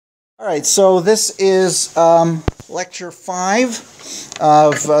All right, so this is Lecture 5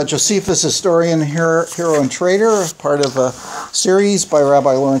 of Josephus, Historian, Hero, and Traitor, part of a series by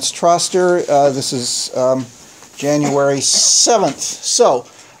Rabbi Lawrence Troster. This is January 7th. So,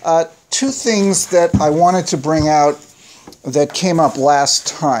 two things that I wanted to bring out that came up last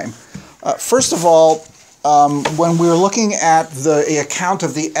time. First of all, when we were looking at the account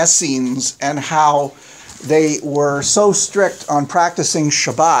of the Essenes and how they were so strict on practicing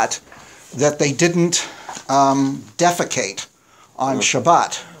Shabbat that they didn't defecate on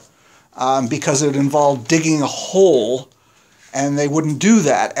Shabbat because it involved digging a hole, and they wouldn't do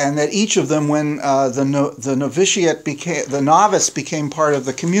that. And that each of them, when the novice became part of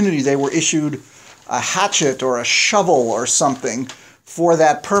the community, they were issued a hatchet or a shovel or something for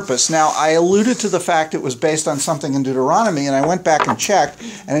that purpose. Now, I alluded to the fact it was based on something in Deuteronomy, and I went back and checked,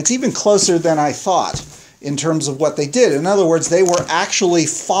 and it's even closer than I thought in terms of what they did. In other words, they were actually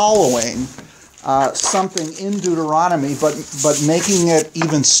following something in Deuteronomy, but making it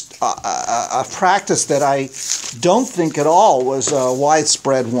even a practice that I don't think at all was a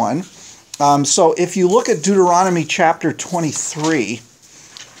widespread one. So if you look at Deuteronomy chapter 23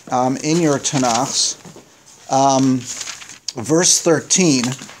 in your Tanakhs, verse 13,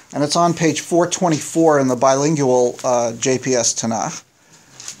 and it's on page 424 in the bilingual JPS Tanakh.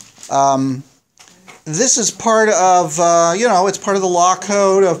 This is part of, it's part of the law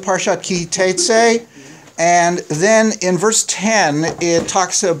code of Parshat Ki Tetzei. And then in verse 10, it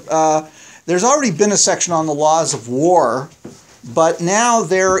talks about, there's already been a section on the laws of war, but now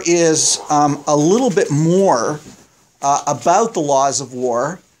there is a little bit more about the laws of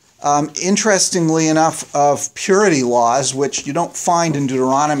war. Interestingly enough, of purity laws, which you don't find in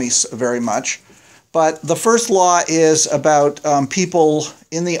Deuteronomy very much. But the first law is about people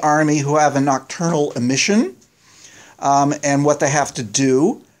in the army who have a nocturnal emission and what they have to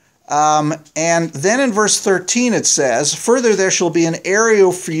do. And then in verse 13 it says, "Further there shall be an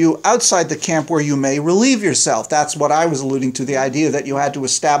area for you outside the camp where you may relieve yourself." That's what I was alluding to, the idea that you had to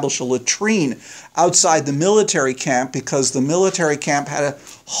establish a latrine outside the military camp because the military camp had a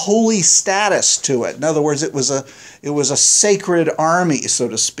holy status to it. In other words, it was a sacred army, so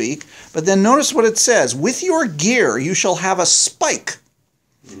to speak. But then notice what it says, "With your gear you shall have a spike.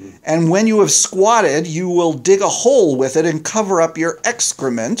 And when you have squatted, you will dig a hole with it and cover up your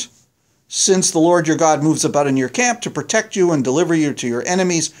excrement, since the Lord your God moves about in your camp to protect you and deliver you to your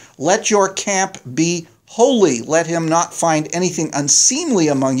enemies. Let your camp be holy. Let him not find anything unseemly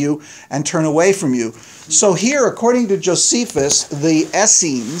among you and turn away from you." So here, according to Josephus, the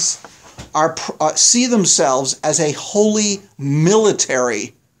Essenes see themselves as a holy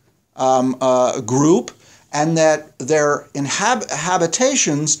military group, and that their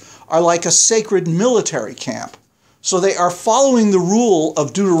habitations are like a sacred military camp. So they are following the rule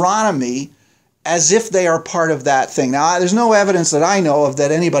of Deuteronomy as if they are part of that thing. Now, there's no evidence that I know of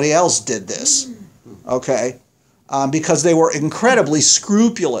that anybody else did this, okay? Because they were incredibly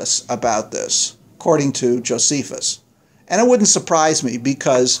scrupulous about this, according to Josephus. And it wouldn't surprise me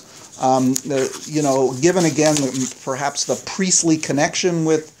because, given again perhaps the priestly connection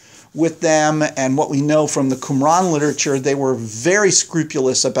with them and what we know from the Qumran literature, they were very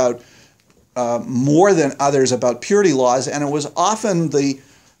scrupulous about, more than others, about purity laws, and it was often the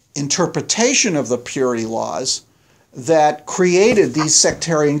interpretation of the purity laws that created these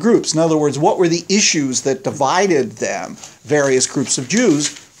sectarian groups. In other words, what were the issues that divided them, various groups of Jews?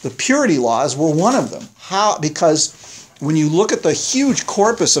 The purity laws were one of them. How? Because when you look at the huge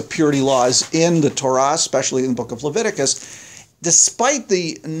corpus of purity laws in the Torah, especially in the book of Leviticus, despite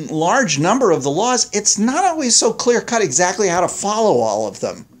the large number of the laws, it's not always so clear-cut exactly how to follow all of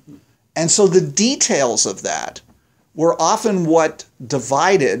them. And so the details of that were often what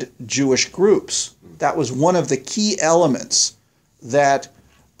divided Jewish groups. That was one of the key elements that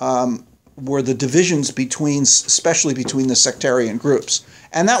were the divisions especially between the sectarian groups.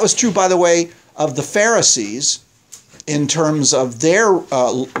 And that was true, by the way, of the Pharisees in terms of their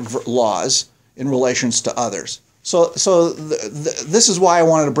laws in relations to others. So this is why I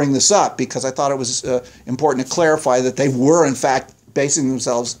wanted to bring this up, because I thought it was important to clarify that they were, in fact, basing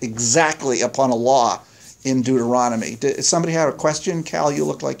themselves exactly upon a law in Deuteronomy. Did somebody have a question? Cal, you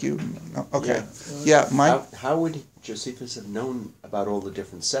look like you... No? Okay. Yeah, Mike? How would Josephus have known about all the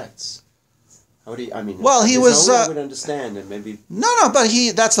different sects? How would he... Well, he was... I would understand, and maybe... No, but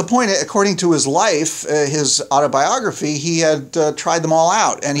that's the point. According to his life, his autobiography, he had tried them all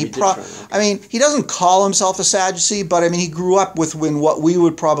out. And he doesn't call himself a Sadducee, but he grew up within what we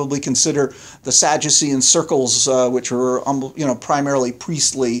would probably consider the Sadducean circles, which were, primarily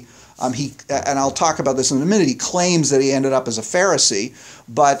priestly And I'll talk about this in a minute. He claims that he ended up as a Pharisee,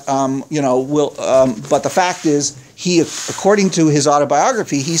 but but the fact is, he, according to his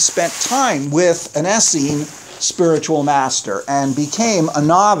autobiography, he spent time with an Essene spiritual master and became a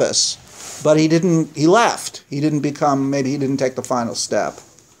novice. But he didn't. He left. He didn't become. Maybe he didn't take the final step.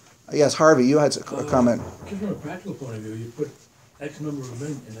 Yes, Harvey, you had a comment. Just from a practical point of view, you put X number of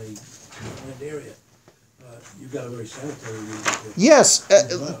men in a confined area. You've got a very sanitary. Yes,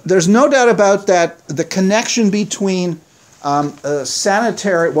 there's no doubt about that. The connection between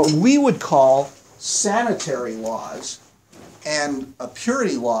sanitary, what we would call sanitary laws, and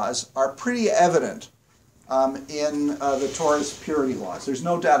purity laws are pretty evident in the Torah's purity laws. There's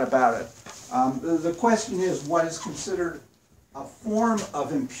no doubt about it. The question is, what is considered a form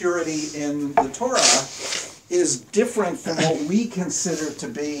of impurity in the Torah is different from what we consider to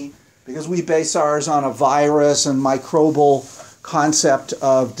be, because we base ours on a virus and microbial concept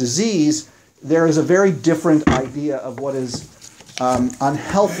of disease. There is a very different idea of what is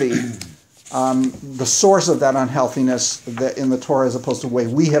unhealthy, the source of that unhealthiness in the Torah, as opposed to the way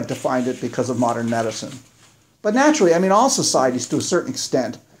we have defined it because of modern medicine. But naturally, I mean, all societies to a certain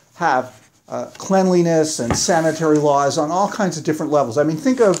extent have cleanliness and sanitary laws on all kinds of different levels. I mean,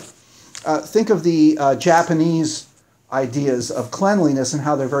 think of the Japanese ideas of cleanliness and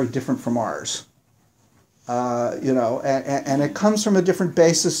how they're very different from ours. And it comes from a different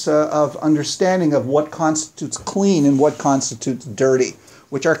basis of understanding of what constitutes clean and what constitutes dirty,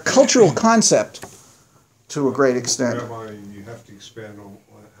 which are cultural concept to a great extent. Rabbi, you have to expand on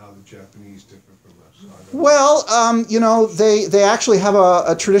how the Japanese differ from us. Well, they actually have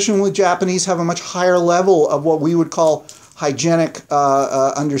a tradition with Japanese have a much higher level of what we would call hygienic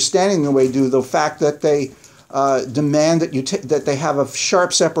understanding than we do. The fact that they demand that that they have a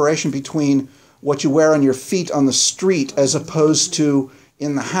sharp separation between what you wear on your feet on the street as opposed to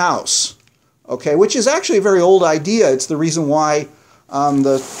in the house, okay, which is actually a very old idea. It's the reason why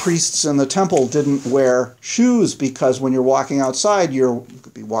the priests in the temple didn't wear shoes, because when you're walking outside, you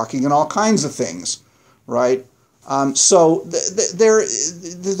could be walking in all kinds of things, right? So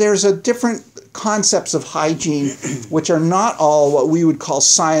there's a different concepts of hygiene, which are not all what we would call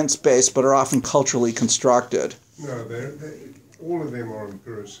science-based, but are often culturally constructed. No, all of them are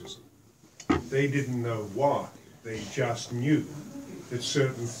empiricism. They didn't know why. They just knew that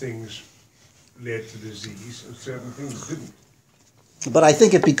certain things led to disease and certain things didn't. But I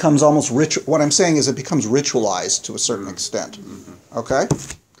think it becomes almost what I'm saying is it becomes ritualized to a certain extent. Okay?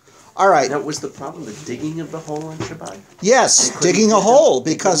 All right. Now, was the problem the digging of the hole on Shabbat? Yes, digging a hole,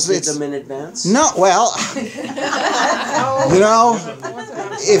 because it's... Dig them in advance? No, well,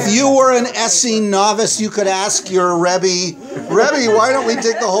 if you were an Essene novice, you could ask your Rebbe, why don't we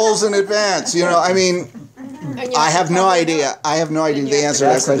dig the holes in advance? I mean, I have no idea. I have no idea the answer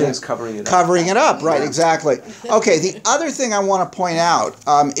to that question. That's covering it up. Covering it up, right, exactly. Okay, the other thing I want to point out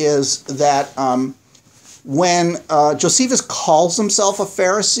is that when Josephus calls himself a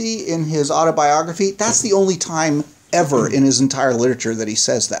Pharisee in his autobiography, that's the only time ever in his entire literature that he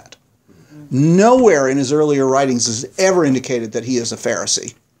says that. Nowhere in his earlier writings is it ever indicated that he is a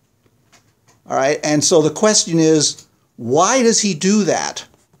Pharisee. All right, and so the question is, why does he do that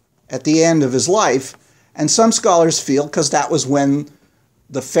at the end of his life? And some scholars feel because that was when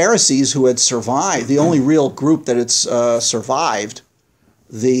the Pharisees who had survived, the only real group that had survived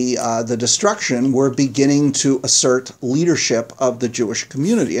the destruction, were beginning to assert leadership of the Jewish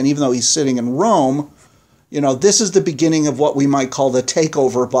community. And even though he's sitting in Rome, this is the beginning of what we might call the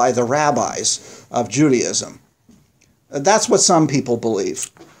takeover by the rabbis of Judaism. That's what some people believe.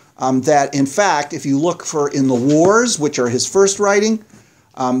 That, in fact, if you look in the Wars, which are his first writing,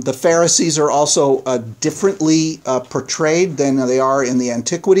 the Pharisees are also differently portrayed than they are in the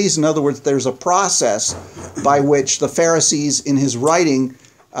Antiquities. In other words, there's a process by which the Pharisees in his writing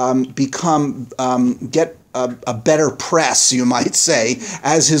get a better press, you might say,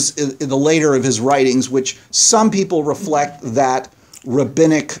 as the later of his writings, which some people reflect that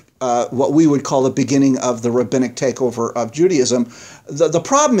rabbinic, what we would call the beginning of the rabbinic takeover of Judaism. The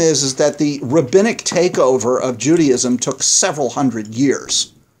problem is that the rabbinic takeover of Judaism took several hundred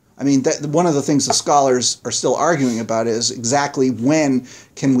years. I mean, one of the things the scholars are still arguing about is exactly when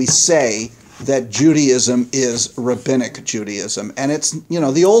can we say that Judaism is rabbinic Judaism. And it's,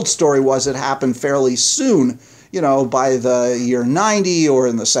 the old story was it happened fairly soon, by the year 90 or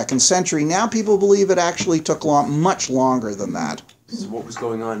in the 2nd century. Now people believe it actually took much longer than that. So what was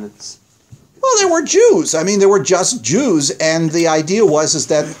going on? Well, there were Jews. I mean, there were just Jews, and the idea was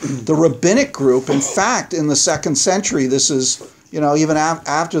that the rabbinic group, in fact, in the 2nd century, this is, even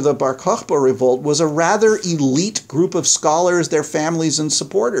after the Bar Kokhba revolt, was a rather elite group of scholars, their families, and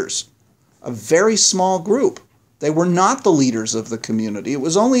supporters. a very small group. They were not the leaders of the community. It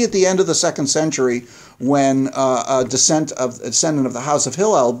was only at the end of the 2nd century when a descendant of the House of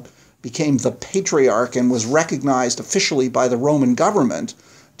Hillel became the patriarch and was recognized officially by the Roman government,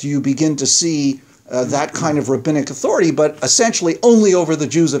 do you begin to see that kind of rabbinic authority, but essentially only over the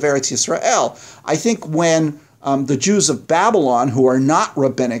Jews of Eretz Yisrael. I think when the Jews of Babylon, who are not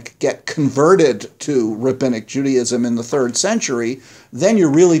rabbinic, get converted to rabbinic Judaism in the 3rd century, then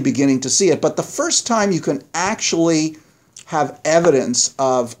you're really beginning to see it. But the first time you can actually have evidence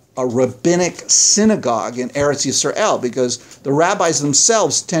of a rabbinic synagogue in Eretz Yisrael, because the rabbis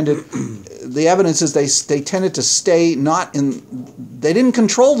themselves the evidence is they tended to stay they didn't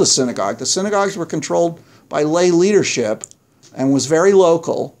control the synagogue. The synagogues were controlled by lay leadership and was very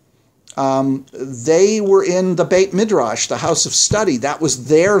local. They were in the Beit Midrash, the house of study. That was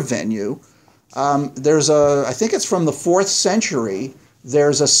their venue. I think it's from the 4th century,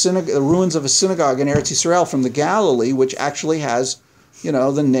 there's the ruins of a synagogue in Eretz Yisrael from the Galilee, which actually has,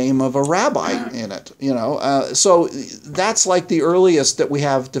 the name of a rabbi in it, So that's like the earliest that we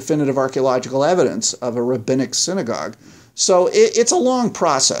have definitive archaeological evidence of a rabbinic synagogue. So it's a long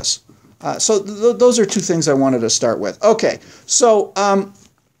process. So those are 2 things I wanted to start with. Okay, so I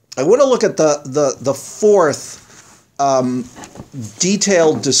want to look at the 4th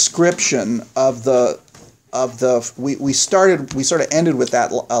detailed description of we sort of ended with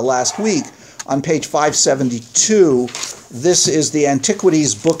that last week on page 572. This is the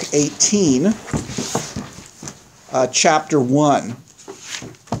Antiquities, Book 18, Chapter 1,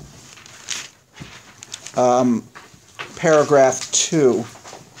 Paragraph 2.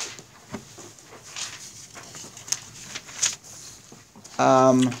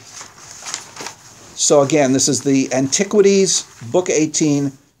 So again, this is the Antiquities, Book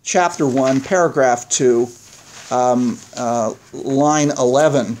 18, Chapter 1, Paragraph 2, line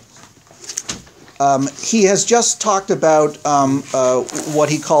 11. He has just talked about what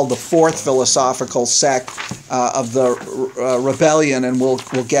he called the 4th philosophical sect of the rebellion, and we'll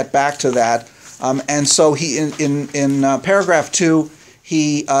get back to that. And so he in paragraph 2,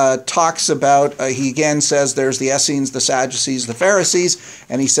 he talks about, he again says there's the Essenes, the Sadducees, the Pharisees,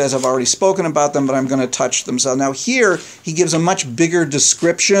 and he says I've already spoken about them, but I'm going to touch them. So now here he gives a much bigger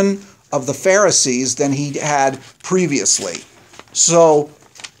description of the Pharisees than he had previously. So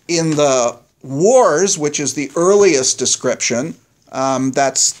in the Wars, which is the earliest description,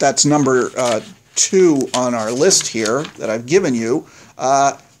 that's number 2 on our list here that I've given you,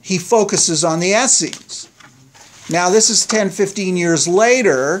 he focuses on the Essenes. Now this is 10-15 years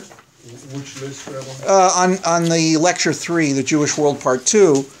later. Which list, on the Lecture 3, the Jewish World Part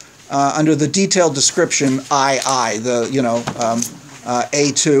 2, under the detailed description II,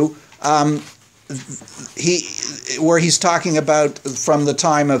 A2, where he's talking about from the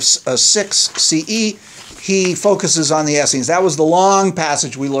time of 6 CE, he focuses on the Essenes. That was the long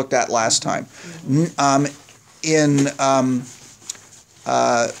passage we looked at last time. In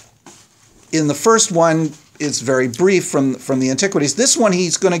the first one, it's very brief from the Antiquities. This one,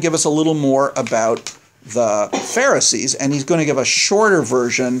 he's going to give us a little more about the Pharisees, and he's going to give a shorter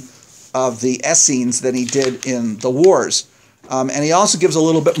version of the Essenes than he did in the Wars. And he also gives a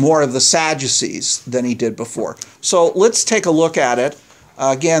little bit more of the Sadducees than he did before. So let's take a look at it.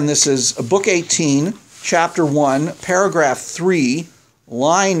 Again, this is Book 18, Chapter 1, Paragraph 3,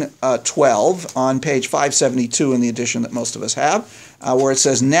 line 12 on page 572 in the edition that most of us have, where it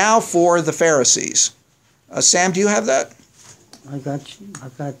says, "Now for the Pharisees." Sam, do you have that? I've got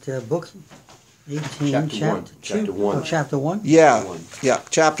Book 18, Chapter 1. Oh, Chapter 1? Yeah, yeah,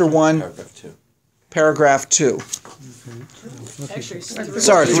 Chapter 1, Paragraph 2. Paragraph 2. Actually,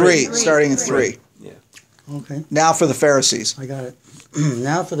 Sorry, 3, starting at 3. Yeah. Okay, Now for the Pharisees. I got it.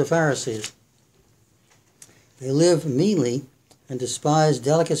 Now for the Pharisees. They live meanly and despise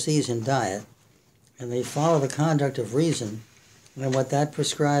delicacies in diet, and they follow the conduct of reason, and what that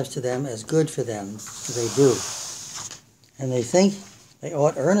prescribes to them as good for them, they do. And they think they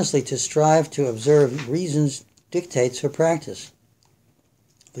ought earnestly to strive to observe reason's dictates for practice.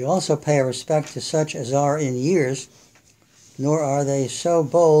 They also pay respect to such as are in years, nor are they so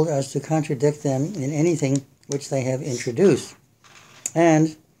bold as to contradict them in anything which they have introduced.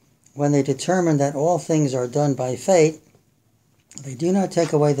 And when they determine that all things are done by fate, they do not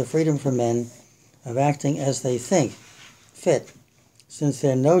take away the freedom from men of acting as they think fit, since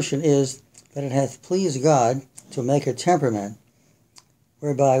their notion is that it hath pleased God to make a temperament,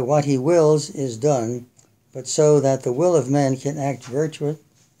 whereby what he wills is done, but so that the will of men can act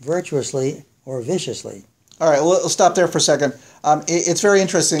virtuously or viciously. All right, we'll stop there for a second. It's very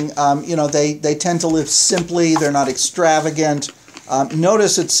interesting. They tend to live simply. They're not extravagant.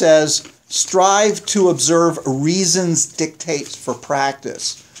 Notice it says strive to observe reason's dictates for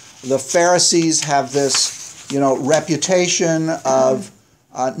practice. The Pharisees have this, reputation of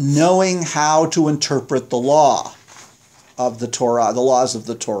knowing how to interpret the law of the Torah, the laws of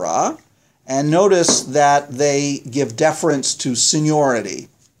the Torah. And notice that they give deference to seniority.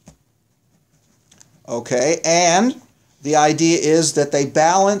 Okay, and the idea is that they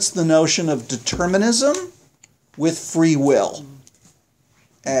balance the notion of determinism with free will,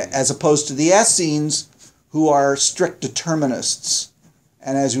 as opposed to the Essenes, who are strict determinists.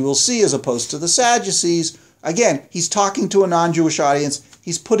 And as you will see, as opposed to the Sadducees, again, he's talking to a non-Jewish audience.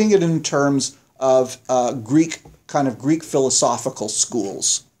 He's putting it in terms of Greek philosophical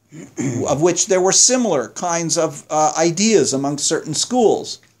schools, of which there were similar kinds of ideas among certain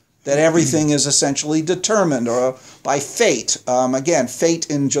schools, that everything is essentially determined or by fate. Again, fate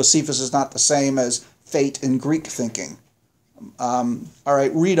in Josephus is not the same as fate in Greek thinking. All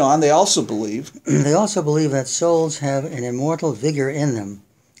right, read on. They also believe. They also believe that souls have an immortal vigor in them,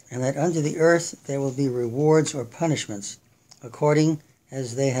 and that under the earth there will be rewards or punishments, according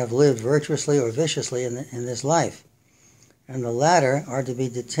as they have lived virtuously or viciously in this life. And the latter are to be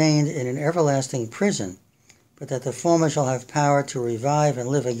detained in an everlasting prison, but that the former shall have power to revive and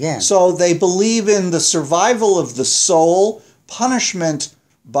live again. So they believe in the survival of the soul, punishment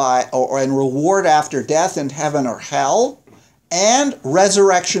and reward after death in heaven or hell, and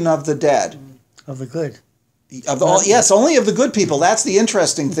resurrection of the dead. Of the good. Yes, only of the good people. That's the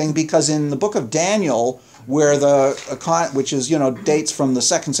interesting thing, because in the book of Daniel, where which is dates from the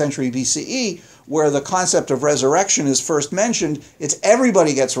 2nd century BCE, where the concept of resurrection is first mentioned, it's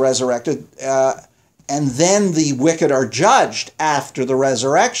everybody gets resurrected, and then the wicked are judged after the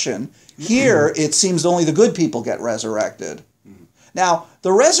resurrection. Here, it seems only the good people get resurrected. Now,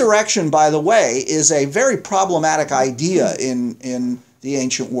 the resurrection, by the way, is a very problematic idea in the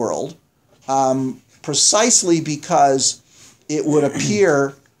ancient world, precisely because it would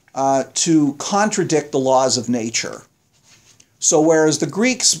appear to contradict the laws of nature. So whereas the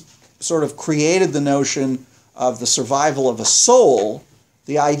Greeks sort of created the notion of the survival of a soul,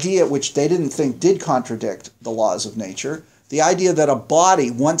 the idea, which they didn't think did contradict the laws of nature, the idea that a body,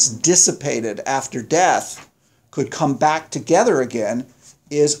 once dissipated after death, could come back together again,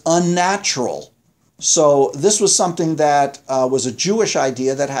 is unnatural. So this was something that was a Jewish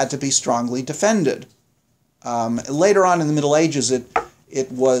idea that had to be strongly defended. Later on in the Middle Ages,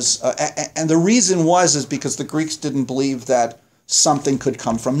 it was, and the reason is because the Greeks didn't believe that something could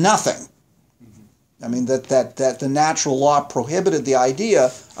come from nothing. I mean, that the natural law prohibited the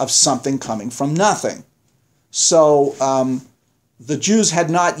idea of something coming from nothing. So the Jews had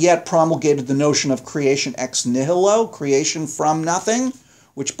not yet promulgated the notion of creation ex nihilo, creation from nothing,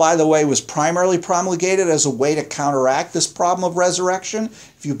 which, by the way, was primarily promulgated as a way to counteract this problem of resurrection.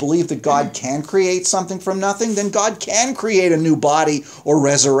 If you believe that God can create something from nothing, then God can create a new body or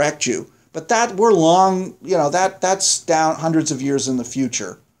resurrect you. But that we're long, that's down hundreds of years in the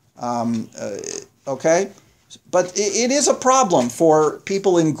future. Okay? But it is a problem for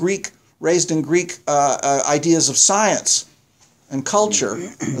people raised in Greek ideas of science and culture,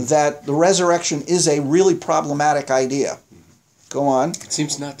 that the resurrection is a really problematic idea. Go on. It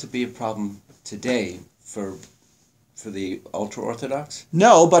seems not to be a problem today for the ultra-Orthodox?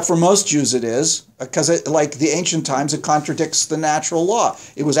 No, but for most Jews it is, because like the ancient times, it contradicts the natural law.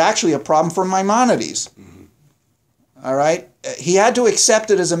 It was actually a problem for Maimonides. Mm-hmm. All right? He had to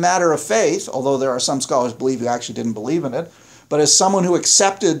accept it as a matter of faith, although there are some scholars who believe he actually didn't believe in it. But as someone who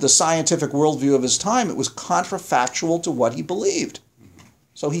accepted the scientific worldview of his time, it was contrafactual to what he believed. Mm-hmm.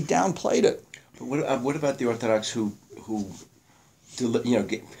 So he downplayed it. But what about the Orthodox who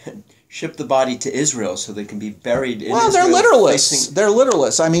ship the body to Israel so they can be buried in Israel? Well, they're literalists. They're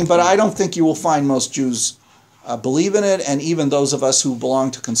literalists. I mean, but I don't think you will find most Jews believe in it, and even those of us who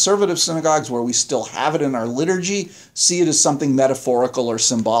belong to conservative synagogues where we still have it in our liturgy see it as something metaphorical or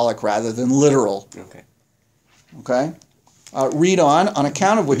symbolic rather than literal. Okay? Read on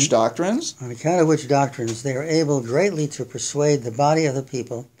account of which doctrines? On account of which doctrines they are able greatly to persuade the body of the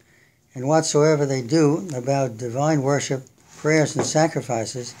people, and whatsoever they do about divine worship, prayers, and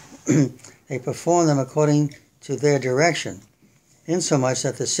sacrifices, they perform them according to their direction, insomuch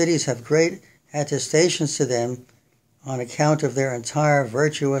that the cities have great attestations to them on account of their entire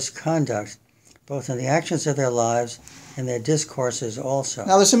virtuous conduct, both in the actions of their lives and their discourses also.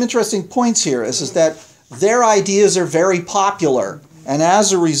 Now, there's some interesting points here. Is that their ideas are very popular, and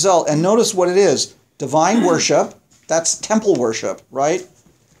as a result, and notice what it is, divine worship, that's temple worship, right?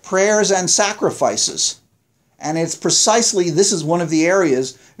 Prayers and sacrifices. And it's precisely, this is one of the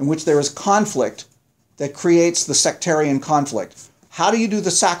areas in which there is conflict that creates the sectarian conflict. How do you do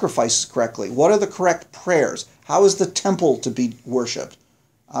the sacrifices correctly? What are the correct prayers? How is the temple to be worshipped?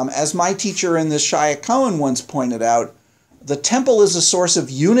 As my teacher in this Shia Cohen once pointed out, the temple is a source of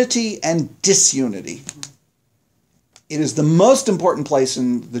unity and disunity. It is the most important place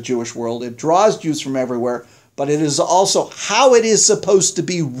in the Jewish world. It draws Jews from everywhere, but it is also how it is supposed to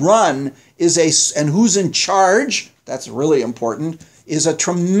be run and who's in charge, that's really important, is a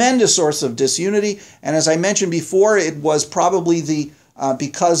tremendous source of disunity. And as I mentioned before, it was probably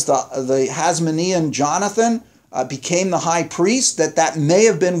because the Hasmonean Jonathan became the high priest, that may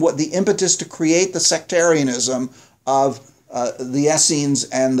have been what the impetus to create the sectarianism of the Essenes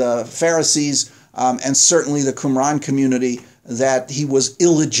and the Pharisees, and certainly the Qumran community, that he was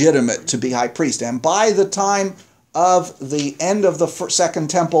illegitimate to be high priest. And by the time of the end of the Second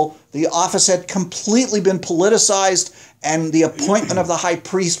Temple, the office had completely been politicized, and the appointment of the high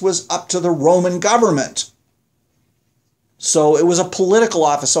priest was up to the Roman government. So it was a political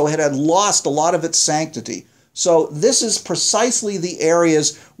office, so it had lost a lot of its sanctity. So this is precisely the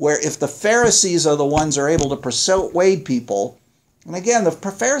areas where if the Pharisees are the ones who are able to persuade people, and again, the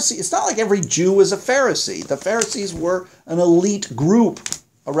Pharisee, it's not like every Jew was a Pharisee. The Pharisees were an elite group,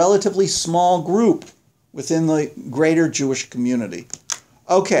 a relatively small group within the greater Jewish community.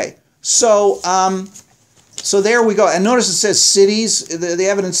 Okay, so there we go. And notice it says cities. The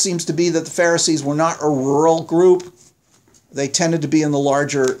evidence seems to be that the Pharisees were not a rural group. They tended to be in the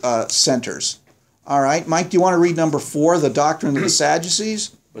larger centers. All right, Mike, do you want to read number 4, the doctrine of the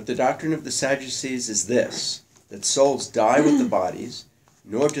Sadducees? But the doctrine of the Sadducees is this, that souls die with the bodies,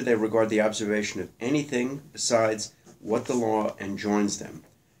 nor do they regard the observation of anything besides what the law enjoins them.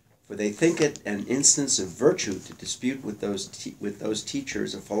 For they think it an instance of virtue to dispute with those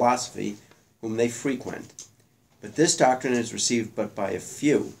teachers of philosophy whom they frequent. But this doctrine is received but by a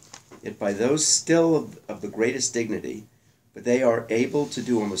few, yet by those still of the greatest dignity, but they are able to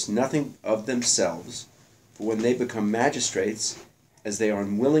do almost nothing of themselves, for when they become magistrates, as they are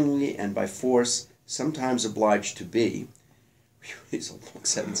unwillingly and by force sometimes obliged to be, these are long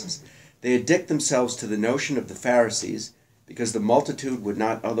sentences, they addict themselves to the notion of the Pharisees, because the multitude would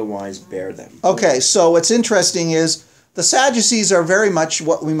not otherwise bear them. Okay, so what's interesting is the Sadducees are very much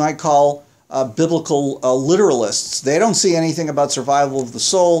what we might call biblical literalists. They don't see anything about survival of the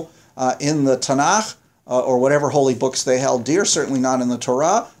soul in the Tanakh, or whatever holy books they held dear, certainly not in the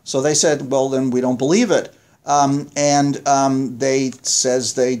Torah. So they said, well, then we don't believe it. They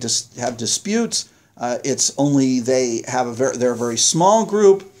says they have disputes. It's only they're a very small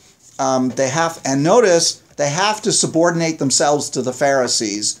group. Notice they have to subordinate themselves to the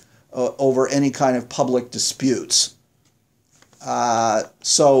Pharisees over any kind of public disputes.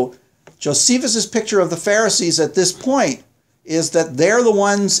 So Josephus's picture of the Pharisees at this point is that they're the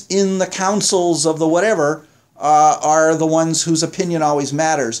ones in the councils of the whatever, are the ones whose opinion always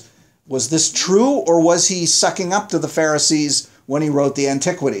matters. Was this true, or was he sucking up to the Pharisees when he wrote the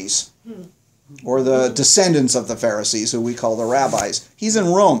Antiquities? Or the descendants of the Pharisees, who we call the rabbis? He's in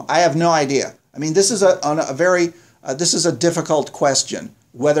Rome. I have no idea. I mean, this is a difficult question,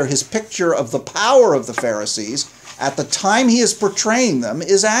 whether his picture of the power of the Pharisees at the time he is portraying them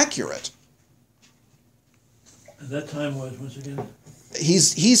is accurate. And that time was, once again?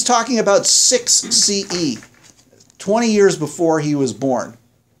 He's talking about 6 CE, 20 years before he was born,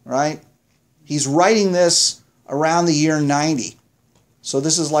 right? He's writing this around the year 90. So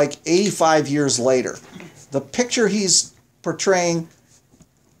this is like 85 years later. The picture he's portraying,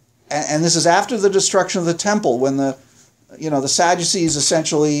 and this is after the destruction of the temple, when the Sadducees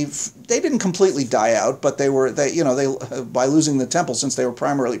essentially, they didn't completely die out, but they by losing the temple, since they were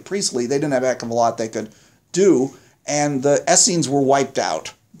primarily priestly, they didn't have a heck of a lot they could do, and the Essenes were wiped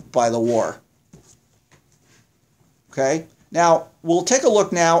out by the war. Okay? Now, we'll take a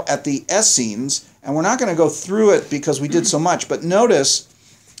look now at the Essenes, and we're not going to go through it because we did so much, but notice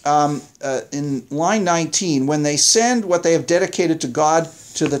in line 19, when they send what they have dedicated to God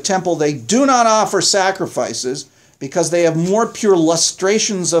to the temple, they do not offer sacrifices because they have more pure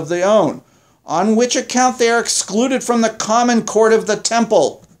lustrations of their own, on which account they are excluded from the common court of the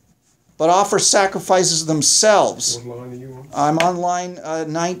temple, but offer sacrifices themselves. What line are you on? I'm on line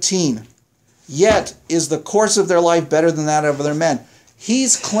 19. Yet is the course of their life better than that of other men.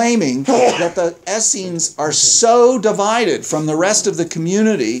 He's claiming that the Essenes are so divided from the rest of the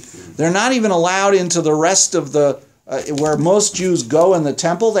community, they're not even allowed into the rest of the, where most Jews go in the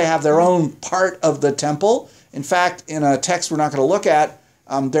temple. They have their own part of the temple. In fact, in a text we're not going to look at,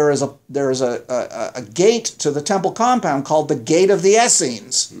 there is a gate to the temple compound called the Gate of the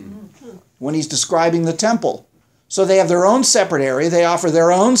Essenes when he's describing the temple. So they have their own separate area. They offer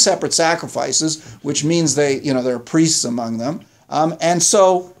their own separate sacrifices, which means there are priests among them. And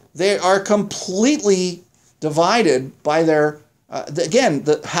so they are completely divided by their,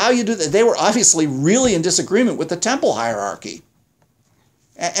 how you do that. They were obviously really in disagreement with the temple hierarchy.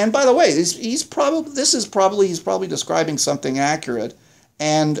 And by the way, he's probably describing something accurate.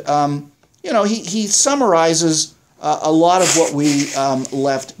 And, he summarizes a lot of what we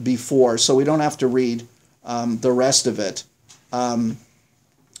left before, so we don't have to read the rest of it.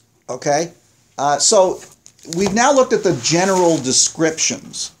 Okay? So we've now looked at the general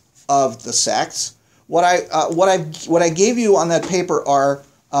descriptions of the sects. What I gave you on that paper are,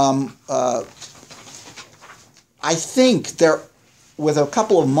 I think they're, with a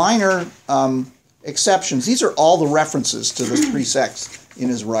couple of minor exceptions, these are all the references to the three sects in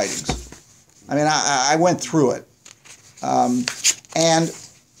his writings. I mean, I went through it. And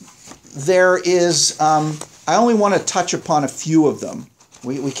there is, I only want to touch upon a few of them.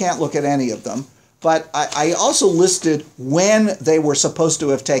 We can't look at any of them. But I also listed when they were supposed to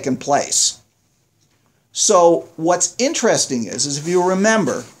have taken place. So what's interesting is if you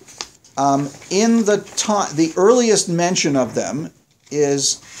remember, in the earliest mention of them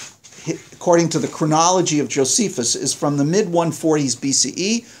is, according to the chronology of Josephus, is from the mid-140s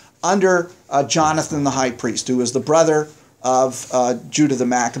BCE under Jonathan the high priest, who is the brother of Judah the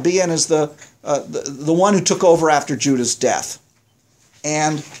Maccabee and is the one who took over after Judah's death.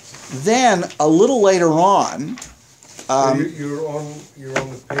 And then a little later on, you're on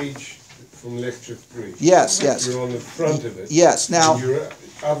the page from Lecture 3. Yes, yes. You're on the front of it. Yes. Now, and your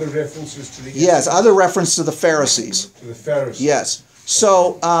other references to the yes, other reference to the Pharisees. To the Pharisees. Yes.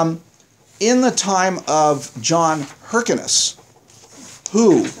 So, in the time of John Hyrcanus,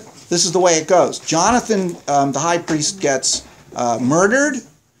 who, this is the way it goes. Jonathan, the high priest, gets murdered.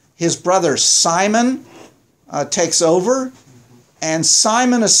 His brother Simon takes over, and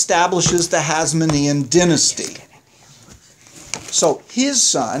Simon establishes the Hasmonean dynasty. So his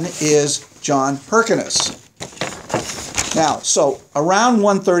son is John Hyrcanus. Now, so around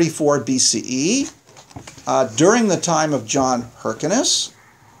 134 BCE, during the time of John Hyrcanus,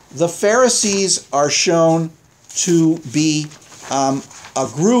 the Pharisees are shown to be a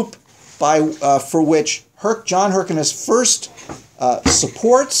group for which John Hyrcanus first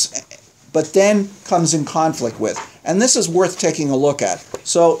supports, but then comes in conflict with. And this is worth taking a look at.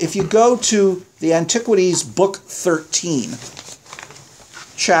 So if you go to the Antiquities, Book 13,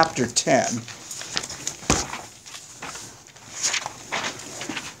 Chapter 10,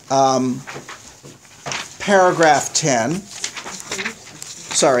 Paragraph 10,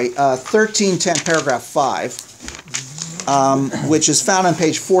 1310, Paragraph 5, which is found on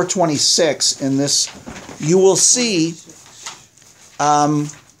page 426 in this, you will see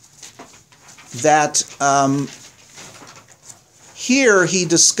that here he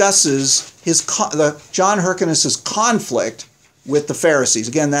discusses John Hyrcanus' conflict with the Pharisees.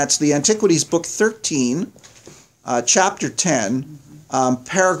 Again, that's the Antiquities, Book 13, Chapter 10,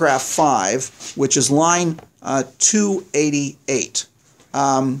 Paragraph 5, which is line 288.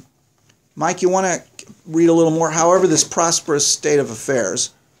 Mike, you want to read a little more? However, this prosperous state of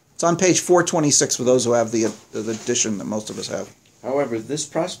affairs. It's on page 426 for those who have the edition that most of us have. However, this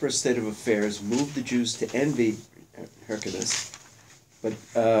prosperous state of affairs moved the Jews to envy Hyrcanus, but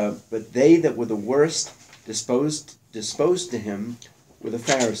they that were the worst disposed to him were the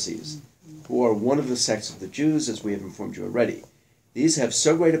Pharisees, who are one of the sects of the Jews, as we have informed you already. These have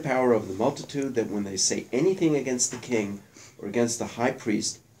so great a power over the multitude that when they say anything against the king or against the high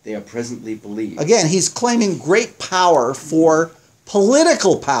priest, they are presently believed. Again, he's claiming great power for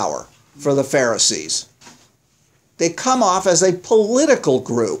political power for the Pharisees. They come off as a political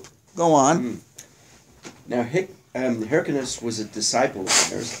group. Go on. Now, Hyrcanus was a disciple of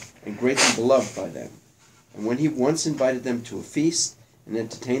theirs and greatly beloved by them. And when he once invited them to a feast and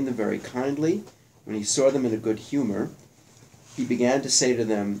entertained them very kindly, when he saw them in a good humor, he began to say to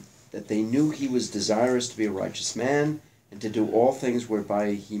them that they knew he was desirous to be a righteous man and to do all things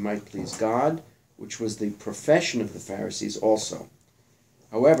whereby he might please God, which was the profession of the Pharisees also.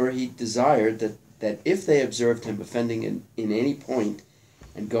 However, he desired that if they observed him offending in any point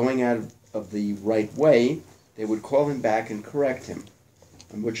and going out of the right way, they would call him back and correct him,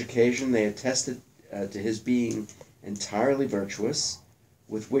 on which occasion they attested to his being entirely virtuous,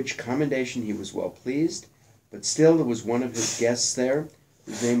 with which commendation he was well pleased. But still there was one of his guests there,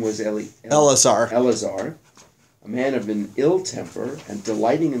 whose name was Eleazar, a man of an ill temper and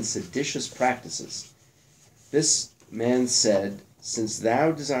delighting in seditious practices. This man said, "Since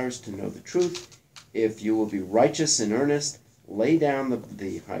thou desirest to know the truth, if you will be righteous and earnest, lay down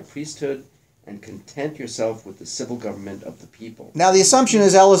the high priesthood and content yourself with the civil government of the people." Now the assumption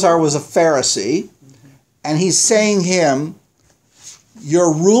is Eleazar was a Pharisee, and he's saying him,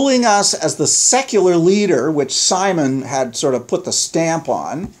 you're ruling us as the secular leader, which Simon had sort of put the stamp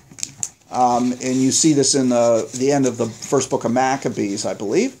on. And you see this in the end of the first book of Maccabees, I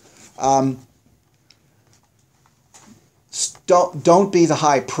believe. Don't be the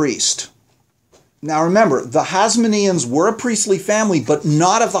high priest. Now remember, the Hasmoneans were a priestly family, but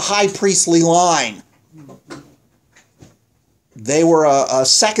not of the high priestly line. They were a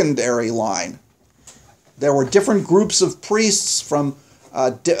secondary line. There were different groups of priests from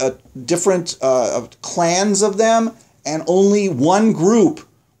different clans of them, and only one group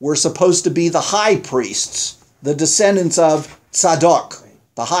were supposed to be the high priests, the descendants of Zadok,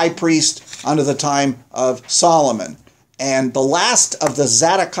 the high priest under the time of Solomon. And the last of the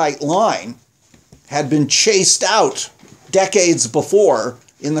Zadokite line had been chased out decades before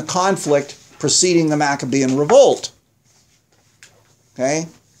in the conflict preceding the Maccabean revolt. Okay?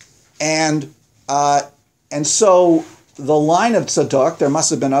 And so the line of Zadok, there must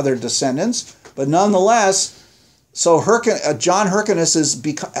have been other descendants, but nonetheless, so John Hyrcanus has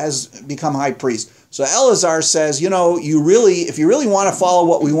become high priest. So Eleazar says, if you really want to follow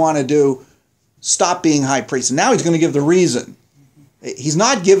what we want to do, stop being high priest. And now he's going to give the reason. He's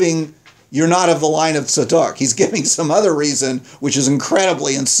not giving, you're not of the line of Zadok. He's giving some other reason, which is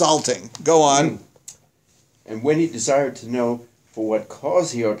incredibly insulting. Go on. And when he desired to know for what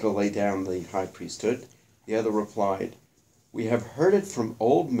cause he ought to lay down the high priesthood, the other replied, "We have heard it from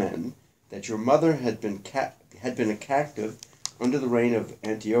old men that your mother had been a captive under the reign of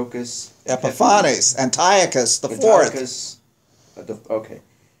Antiochus Epiphanes, Antiochus the fourth. Okay.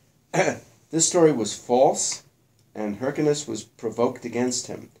 This story was false, and Hyrcanus was provoked against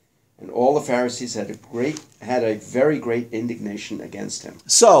him, and all the Pharisees had a very great indignation against him."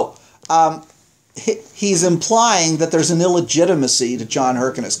 So, he's implying that there's an illegitimacy to John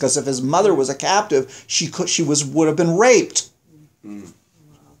Hyrcanus, because if his mother was a captive, would have been raped.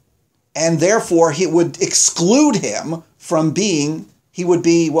 And therefore he would exclude him from being, he would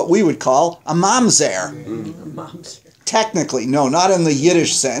be what we would call a mamzer. Technically, no, not in the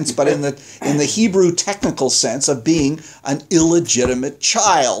Yiddish sense, but in the Hebrew technical sense of being an illegitimate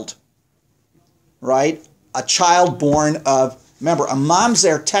child. Right? A child born of, remember, a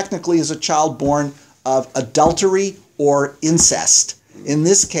mamzer technically is a child born of adultery or incest. In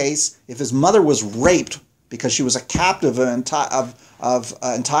this case, if his mother was raped because she was a captive of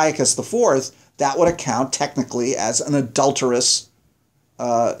Antiochus IV, that would account technically as an adulterous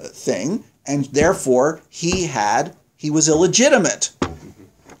thing, and therefore he was illegitimate.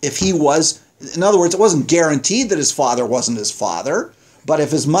 If he was, in other words, it wasn't guaranteed that his father wasn't his father, but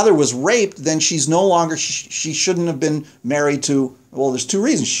if his mother was raped, then she's no longer, she shouldn't have been married to, well, there's two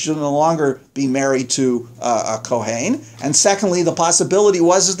reasons. She should no longer be married to a Kohen, and secondly, the possibility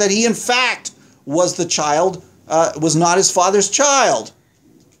is that he in fact was the child, was not his father's child.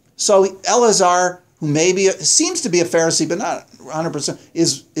 So Eleazar, who seems to be a Pharisee, but not 100%,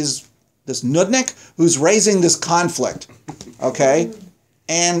 is this nudnik who's raising this conflict, okay?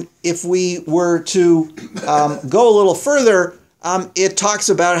 And if we were to go a little further, it talks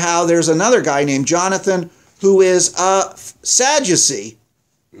about how there's another guy named Jonathan who is a Sadducee,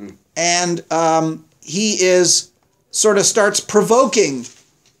 and he starts provoking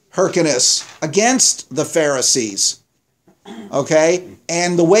Hyrcanus against the Pharisees. Okay?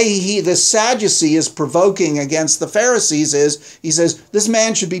 And the way this Sadducee is provoking against the Pharisees is, he says, this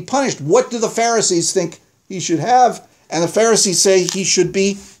man should be punished. What do the Pharisees think he should have? And the Pharisees say he should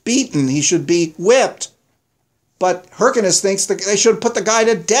be beaten, he should be whipped. But Hyrcanus thinks that they should put the guy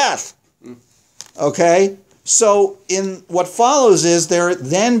to death. Okay? So in what follows is there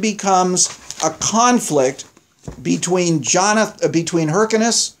then becomes a conflict between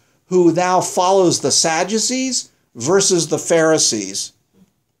Hyrcanus, who now follows the Sadducees, versus the Pharisees.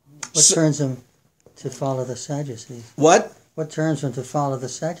 What turns him to follow the Sadducees? What? What turns him to follow the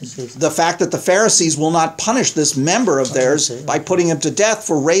Sadducees? The fact that the Pharisees will not punish this member of theirs by putting him to death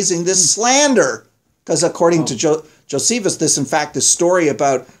for raising this slander. Because according to Josephus, this story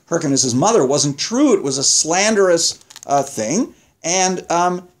about Hyrcanus' mother wasn't true. It was a slanderous thing. And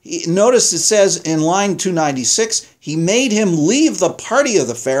notice it says in line 296, he made him leave the party of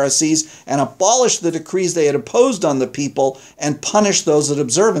the Pharisees and abolish the decrees they had imposed on the people and punish those that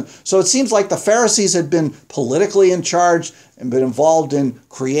observe them. So it seems like the Pharisees had been politically in charge and been involved in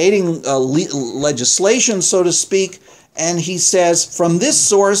creating legislation, so to speak. And he says, from this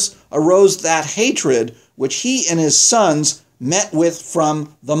source arose that hatred which he and his sons met with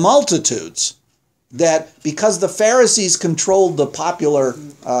from the multitudes. That because the Pharisees controlled the popular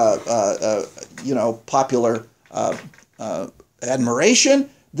admiration,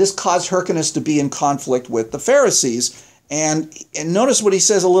 this caused Hyrcanus to be in conflict with the Pharisees. And notice what he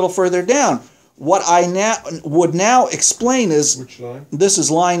says a little further down. What I would now explain is, Which line? this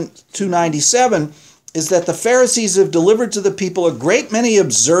is line 297, is that the Pharisees have delivered to the people a great many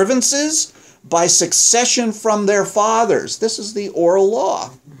observances by succession from their fathers. This is the oral law,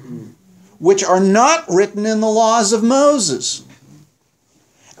 which are not written in the laws of Moses.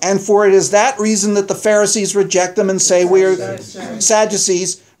 And for it is that reason that the Pharisees reject them and say we are,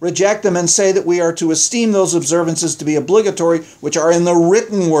 Sadducees reject them and say that we are to esteem those observances to be obligatory, which are in the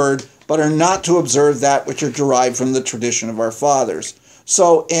written word, but are not to observe that which are derived from the tradition of our fathers.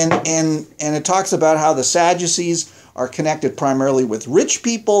 So, and it talks about how the Sadducees are connected primarily with rich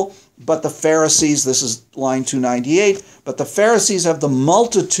people, but the Pharisees, this is line 298, but the Pharisees have the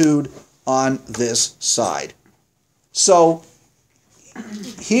multitude on this side. So,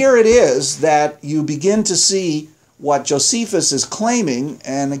 here it is that you begin to see what Josephus is claiming,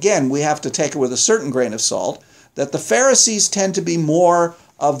 and again, we have to take it with a certain grain of salt, that the Pharisees tend to be more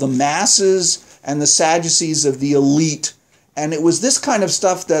of the masses and the Sadducees of the elite. And it was this kind of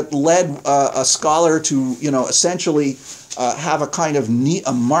stuff that led a scholar to, essentially have a kind of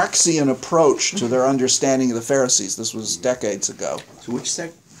a Marxian approach to their understanding of the Pharisees. This was decades ago. So which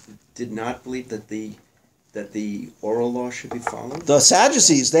sect did not believe that the oral law should be followed? The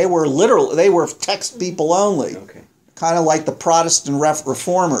Sadducees, they were text people only. Okay. Kind of like the Protestant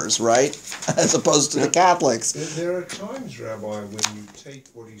reformers, right? As opposed to the Catholics. There are times, Rabbi, when you take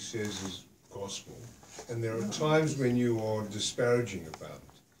what he says as gospel, and there are times when you are disparaging about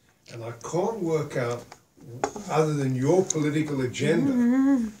it. And I can't work out, other than your political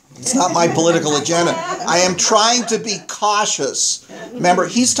agenda. It's not my political agenda. I am trying to be cautious. Remember,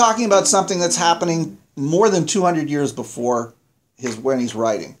 he's talking about something that's happening more than 200 years before when he's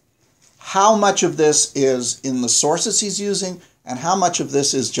writing. How much of this is in the sources he's using, and how much of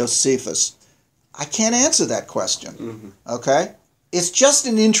this is Josephus? I can't answer that question. Okay? It's just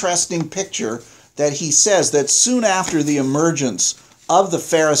an interesting picture that he says that soon after the emergence of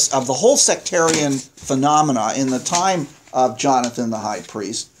the whole sectarian phenomena in the time of Jonathan the high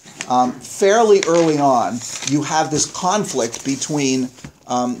priest, fairly early on, you have this conflict between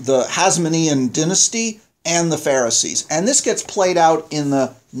the Hasmonean dynasty and the Pharisees. And this gets played out in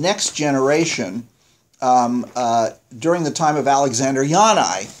the next generation during the time of Alexander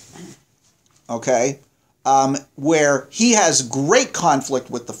Yanai, okay, where he has great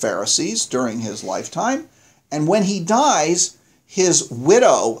conflict with the Pharisees during his lifetime. And when he dies, his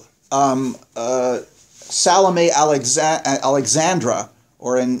widow, Salome Alexandra,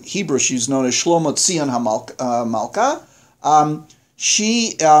 or in Hebrew she's known as Shlomo Tzion HaMalka,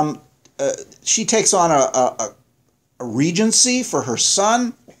 she takes on a regency for her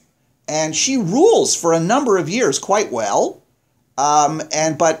son, and she rules for a number of years quite well.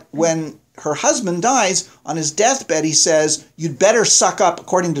 But when her husband dies, on his deathbed he says, you'd better suck up,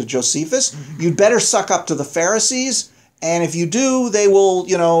 according to Josephus, you'd better suck up to the Pharisees, and if you do, they will,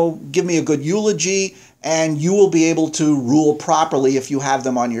 give me a good eulogy, and you will be able to rule properly if you have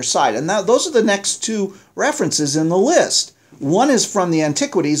them on your side. And now those are the next two references in the list. One is from the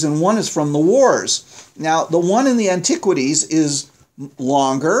Antiquities and one is from the Wars. Now, the one in the Antiquities is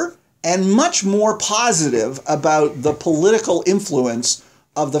longer and much more positive about the political influence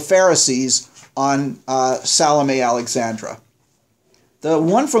of the Pharisees on Salome Alexandra. The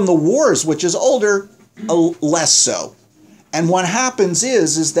one from the Wars, which is older, less so. And what happens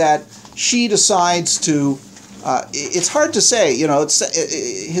is that she decides to, it's hard to say,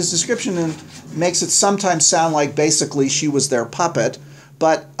 his description makes it sometimes sound like basically she was their puppet,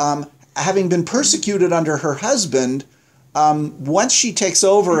 but having been persecuted under her husband, once she takes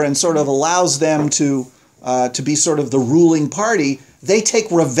over and sort of allows them to be sort of the ruling party, they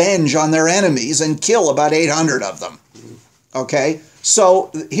take revenge on their enemies and kill about 800 of them. Okay?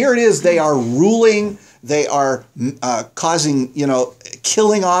 So here it is, they are ruling, they are causing,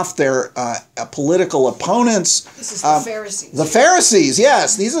 killing off their political opponents. This is the Pharisees. The Pharisees,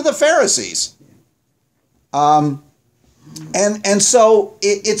 yes, these are the Pharisees. And so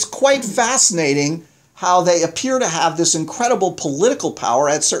it's quite fascinating how they appear to have this incredible political power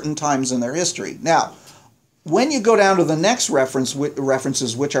at certain times in their history. Now, when you go down to the next references,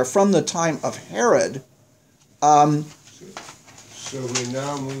 which are from the time of Herod. So we're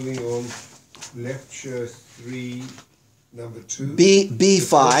now moving on, lecture 3, number 2.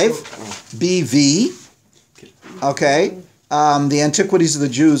 B5, BV, okay. The Antiquities of the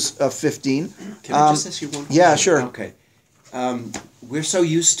Jews of 15. Can I just ask you one question? Yeah, sure. Okay. We're so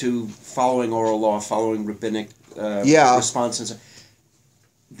used to following oral law, following rabbinic responses.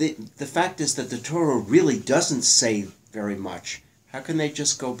 The fact is that the Torah really doesn't say very much. How can they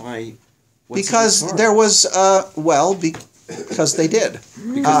just go by What's because in the Torah? there was because they did.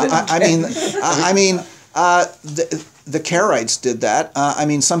 The Karaites did that.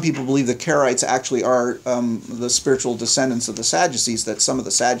 Some people believe the Karaites actually are the spiritual descendants of the Sadducees. That some of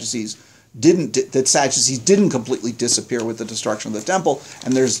the Sadducees didn't completely disappear with the destruction of the temple,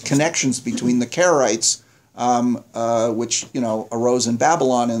 and there's connections between the Karaites, which arose in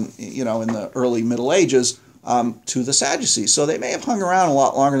Babylon in the early Middle Ages, to the Sadducees. So they may have hung around a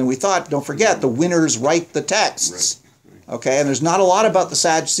lot longer than we thought. Don't forget, the winners write the texts. Right. Okay, and there's not a lot about the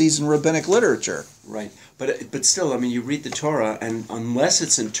Sadducees in rabbinic literature. Right. But still, you read the Torah, and unless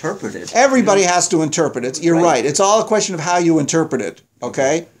it's interpreted... Everybody has to interpret it. You're right. It's all a question of how you interpret it,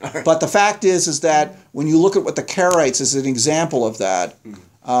 okay? Right. But the fact is that when you look at what the Karaites is an example of that,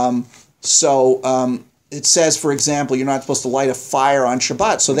 it says, for example, you're not supposed to light a fire on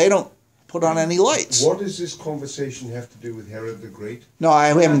Shabbat, so they don't put on any lights. What does this conversation have to do with Herod the Great? No, I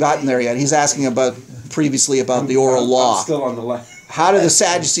haven't gotten there yet. He's asking previously about the oral law. I'm still on the left. How do the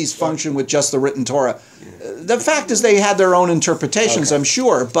Sadducees function with just the written Torah? The fact is they had their own interpretations, I'm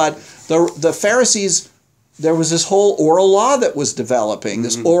sure, but the Pharisees, there was this whole oral law that was developing,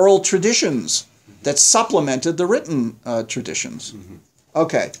 this oral traditions that supplemented the written traditions.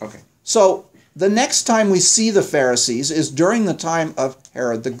 Okay. So the next time we see the Pharisees is during the time of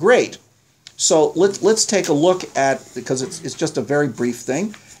Herod the Great. So let's take a look at, because it's just a very brief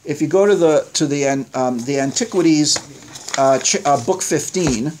thing. If you go to the Antiquities, book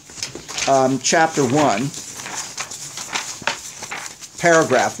 15, chapter 1,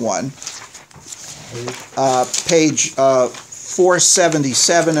 paragraph 1, page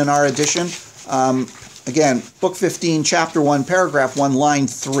 477 in our edition. Again, book 15, chapter 1, paragraph 1, line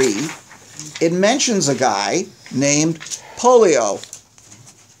 3. It mentions a guy named Polio.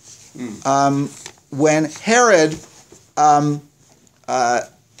 When Herod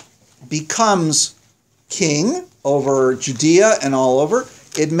becomes king over Judea and all over,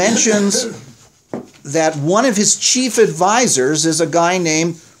 it mentions that one of his chief advisors is a guy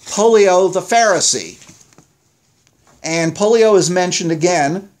named Polio the Pharisee. And Polio is mentioned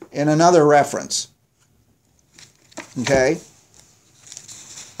again in another reference. Okay?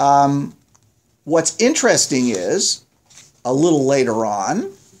 What's interesting is, a little later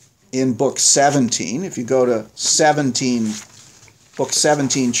on, in book 17, if you go to book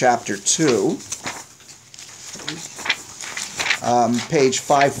 17, chapter 2, page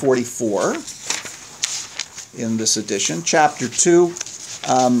 544 in this edition. Chapter 2,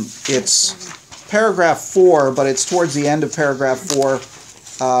 it's paragraph 4, but it's towards the end of paragraph 4.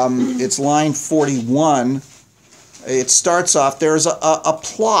 It's line 41. It starts off, there's a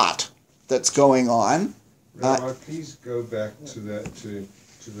plot that's going on. Rabbi, please go back to the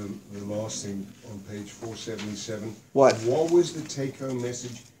last thing on page 477. What? What was the take-home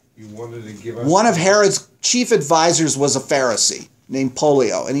message you wanted to give us? One of Herod's chief advisors was a Pharisee named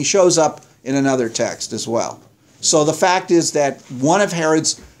Polio, and he shows up in another text as well. So the fact is that one of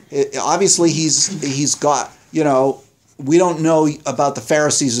Herod's, obviously he's got, we don't know about the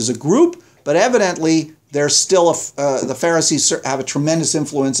Pharisees as a group, but evidently there's still the Pharisees have a tremendous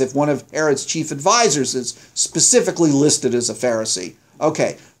influence if one of Herod's chief advisors is specifically listed as a Pharisee.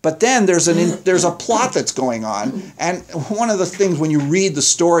 Okay, but then there's a plot that's going on, and one of the things when you read the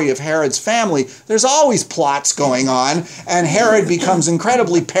story of Herod's family, there's always plots going on, and Herod becomes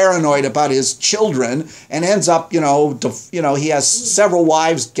incredibly paranoid about his children, and ends up, he has several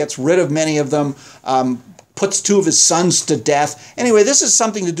wives, gets rid of many of them, puts two of his sons to death. Anyway, this is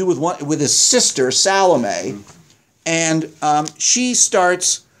something to do with his sister Salome, and she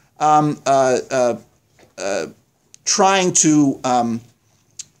starts trying to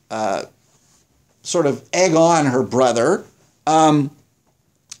sort of egg on her brother, no,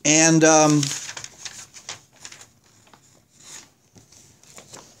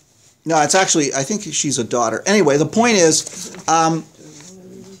 it's actually, I think she's a daughter. Anyway, the point is, and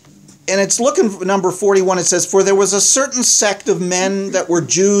it's looking for number 41, it says, "For there was a certain sect of men that were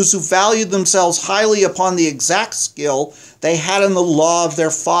Jews who valued themselves highly upon the exact skill they had in the law of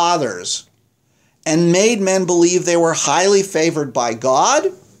their fathers, and made men believe they were highly favored by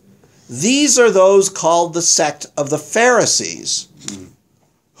God. These are those called the sect of the Pharisees,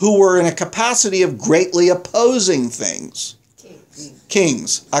 who were in a capacity of greatly opposing things.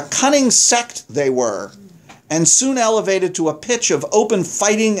 Kings. A cunning sect they were, and soon elevated to a pitch of open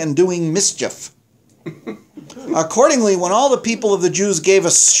fighting and doing mischief. Accordingly, when all the people of the Jews gave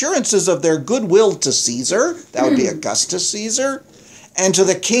assurances of their goodwill to Caesar, that would be Augustus Caesar, and to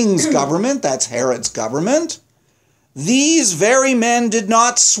the king's government, that's Herod's government, these very men did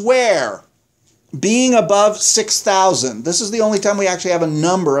not swear being above 6,000. This is the only time we actually have a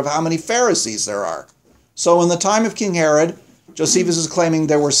number of how many Pharisees there are. So in the time of King Herod, Josephus is claiming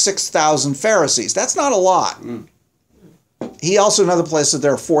there were 6,000 Pharisees. That's not a lot. He also, in other places,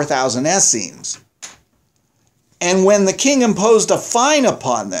 there are 4,000 Essenes. And when the king imposed a fine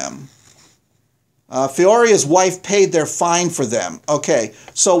upon them, Fioria's wife paid their fine for them. Okay,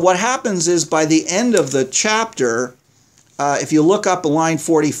 so what happens is by the end of the chapter, if you look up line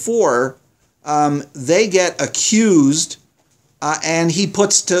 44, they get accused, and he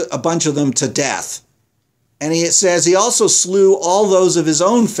puts a bunch of them to death. And it says he also slew all those of his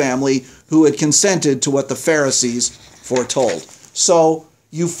own family who had consented to what the Pharisees foretold. So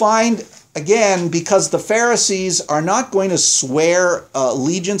you find, again, because the Pharisees are not going to swear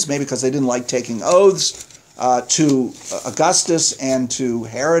allegiance, maybe because they didn't like taking oaths, to Augustus and to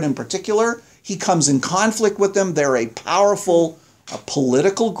Herod in particular, he comes in conflict with them. They're a powerful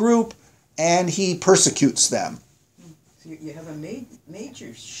political group, and he persecutes them. So you have a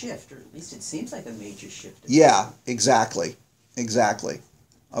major shift, or at least it seems like a major shift. Yeah, exactly. Exactly.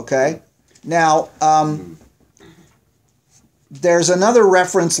 Okay? Now, there's another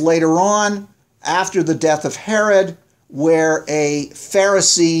reference later on, after the death of Herod, where a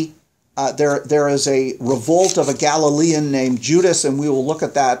Pharisee, there is a revolt of a Galilean named Judas, and we will look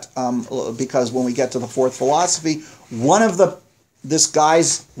at that because when we get to the fourth philosophy, one of this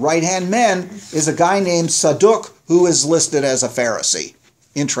guy's right-hand men is a guy named Saduk, who is listed as a Pharisee,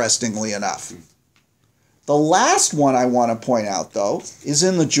 interestingly enough. The last one I want to point out, though, is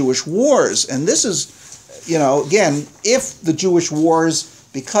in the Jewish Wars. And this is, again, if the Jewish Wars,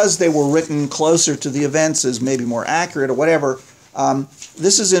 because they were written closer to the events, is maybe more accurate or whatever,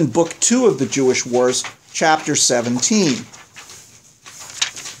 this is in Book 2 of the Jewish Wars, chapter 17,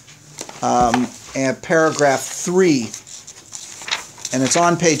 and paragraph 3. And it's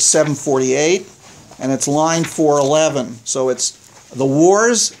on page 748, and it's line 411. So it's the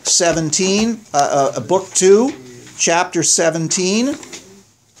Wars 17, Book 2, chapter 17,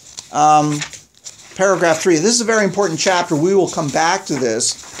 paragraph 3. This is a very important chapter. We will come back to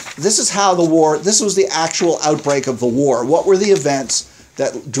this. This is how this was the actual outbreak of the war. What were the events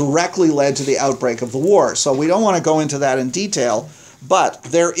that directly led to the outbreak of the war? So we don't want to go into that in detail, but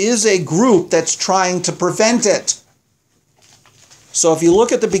there is a group that's trying to prevent it. So if you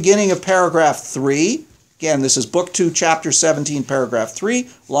look at the beginning of paragraph 3, again, this is Book 2, chapter 17, paragraph 3,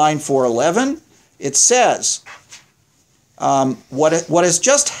 line 411, it says, what has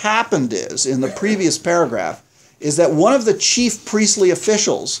just happened is, in the previous paragraph, is that one of the chief priestly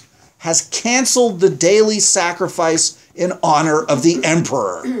officials has canceled the daily sacrifice in honor of the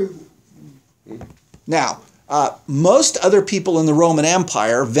emperor. Now, most other people in the Roman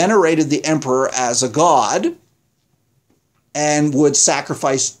Empire venerated the emperor as a god, and would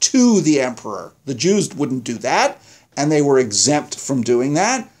sacrifice to the emperor. The Jews wouldn't do that, and they were exempt from doing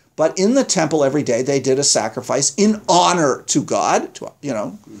that. But in the temple every day, they did a sacrifice in honor to God,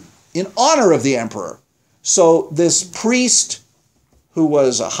 in honor of the emperor. So this priest, who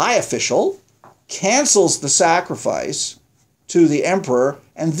was a high official, cancels the sacrifice to the emperor,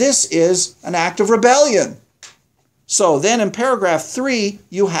 and this is an act of rebellion. So then in paragraph 3,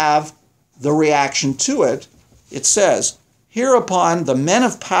 you have the reaction to it. It says, "Hereupon the men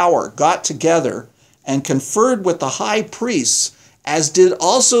of power got together and conferred with the high priests, as did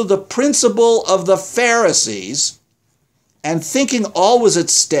also the principal of the Pharisees, and thinking all was at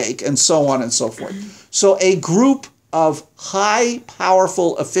stake," and so on and so forth. So a group of high,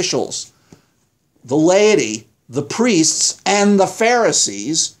 powerful officials, the laity, the priests, and the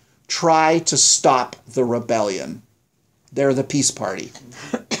Pharisees, try to stop the rebellion. They're the peace party.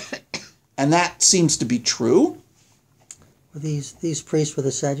 And that seems to be true. Were these priests were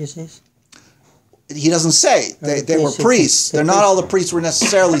the Sadducees? He doesn't say. They were priests. They're not all the priests were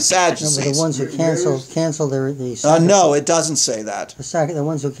necessarily Sadducees. No, but the ones who canceled the sacrifice. No, it doesn't say that. The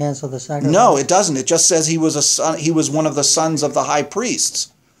ones who canceled the sacrifice. No, it doesn't. It just says he was a son. He was one of the sons of the high priests.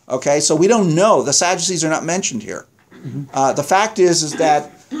 Okay, so we don't know. The Sadducees are not mentioned here. The fact is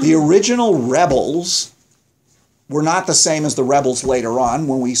that the original rebels were not the same as the rebels later on.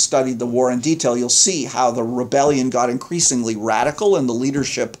 When we studied the war in detail, you'll see how the rebellion got increasingly radical and the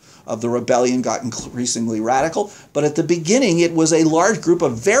leadership of the rebellion got increasingly radical. But at the beginning, it was a large group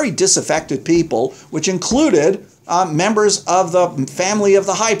of very disaffected people, which included members of the family of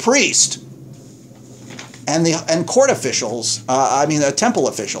the high priest and court officials, temple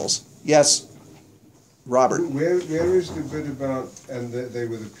officials. Yes? Robert. Where is the bit about, and they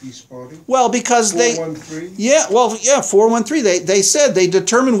were the peace party? Well, because 413? Yeah, 413. They said they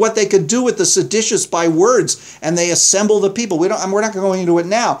determined what they could do with the seditious by words, and they assemble the people. We're not going into it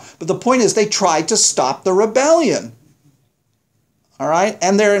now, but the point is they tried to stop the rebellion. All right,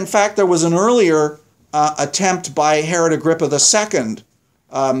 and in fact, there was an earlier attempt by Herod Agrippa II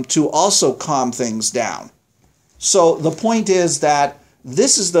to also calm things down. So the point is that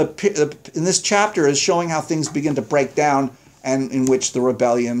this is in this chapter is showing how things begin to break down and in which the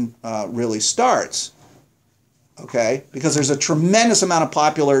rebellion really starts. Okay? Because there's a tremendous amount of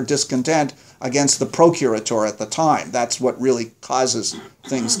popular discontent against the procurator at the time. That's what really causes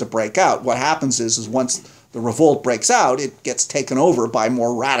things to break out. What happens is once the revolt breaks out, it gets taken over by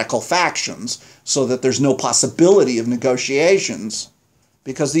more radical factions so that there's no possibility of negotiations.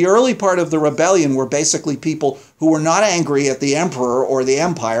 Because the early part of the rebellion were basically people who were not angry at the emperor or the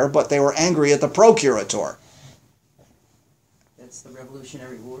empire, but they were angry at the procurator. That's the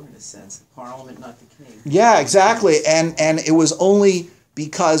Revolutionary War in a sense. The Parliament, not the king. Yeah, exactly. And it was only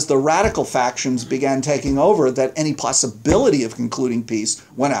because the radical factions began taking over that any possibility of concluding peace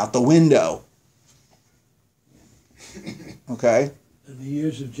went out the window. Okay? And the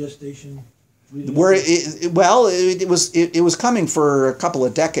years of gestation. Where it was coming for a couple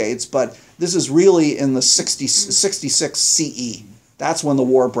of decades, but this is really in the 66 CE. That's when the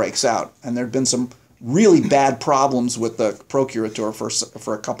war breaks out, and there have been some really bad problems with the procurator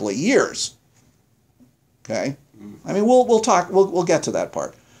for a couple of years. Okay, I mean we'll get to that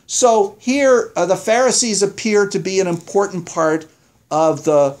part. So here the Pharisees appear to be an important part of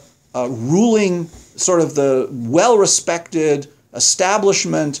the ruling, sort of the well-respected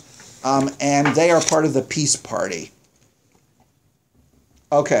establishment. And they are part of the peace party.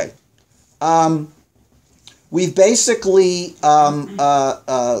 Okay. We've basically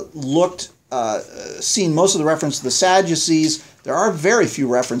seen most of the reference to the Sadducees. There are very few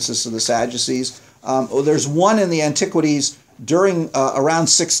references to the Sadducees. There's one in the Antiquities during around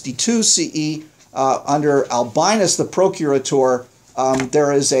 62 CE under Albinus the Procurator.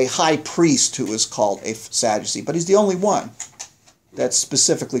 There is a high priest who is called a Sadducee, but he's the only one that's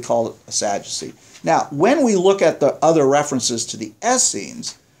specifically called a Sadducee. Now, when we look at the other references to the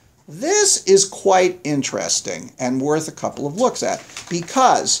Essenes, this is quite interesting and worth a couple of looks at,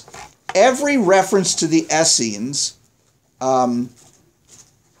 because every reference to the Essenes,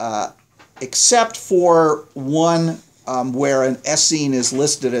 except for one where an Essene is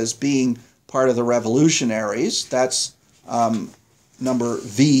listed as being part of the revolutionaries, that's number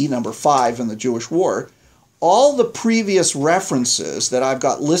 5 in the Jewish War, all the previous references that I've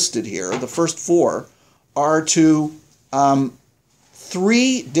got listed here, the first 4, are to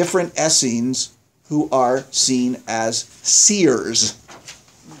 3 different Essenes who are seen as seers.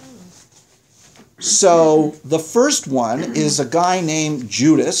 So the first one is a guy named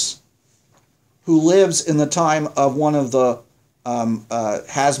Judas, who lives in the time of one of the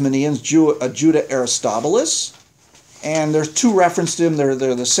Hasmoneans, Judah Aristobulus. And there's 2 references to him. They're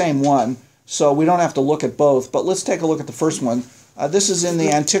the same one. So we don't have to look at both, but let's take a look at the first one. This is in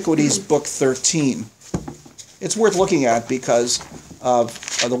the Antiquities, Book 13. It's worth looking at because of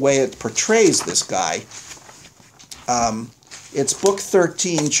the way it portrays this guy. It's Book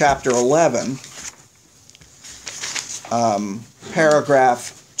 13, Chapter 11,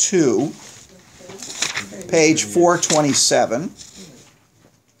 Paragraph 2, page 427.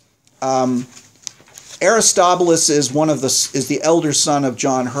 Aristobulus is the elder son of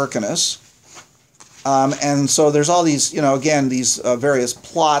John Hyrcanus. And so there's all these, again, these various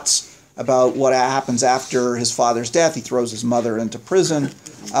plots about what happens after his father's death. He throws his mother into prison.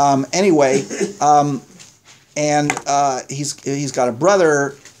 Anyway, and he's got a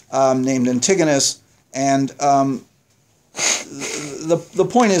brother named Antigonus, and the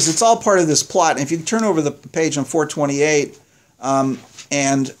point is, it's all part of this plot. And if you turn over the page on 428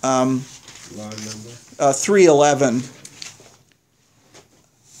 and Line number? 311.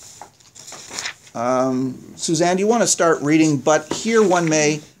 Suzanne, do you want to start reading? But here one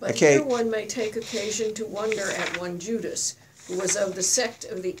may... But here one may take occasion to wonder at one Judas, who was of the sect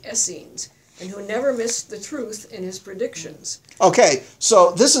of the Essenes, and who never missed the truth in his predictions. Okay,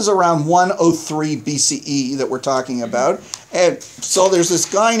 so this is around 103 BCE that we're talking about. And so there's this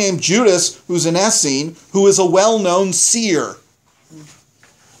guy named Judas, who's an Essene, who is a well-known seer.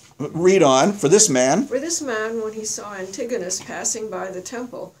 Read on. For this man, when he saw Antigonus passing by the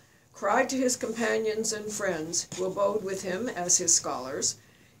temple, cried to his companions and friends, who abode with him as his scholars,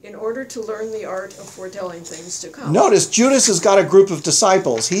 in order to learn the art of foretelling things to come. Notice Judas has got a group of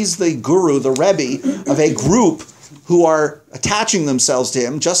disciples. He's the guru, the Rebbe of a group who are attaching themselves to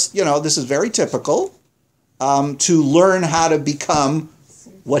him. Just, this is very typical. to learn how to become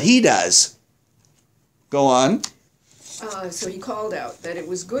what he does. Go on. So he called out that it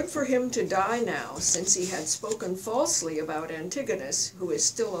was good for him to die now, since he had spoken falsely about Antigonus, who is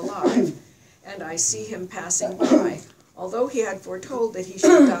still alive, and I see him passing by, although he had foretold that he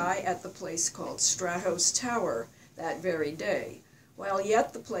should die at the place called Stratos Tower that very day, while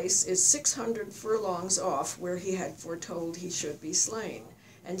yet the place is 600 furlongs off where he had foretold he should be slain.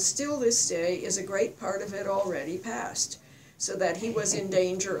 And still this day is a great part of it already past, so that he was in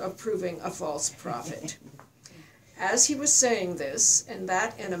danger of proving a false prophet. As he was saying this, and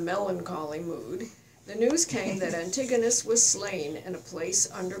that in a melancholy mood, the news came that Antigonus was slain in a place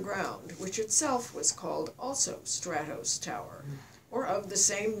underground, which itself was called also Stratos Tower, or of the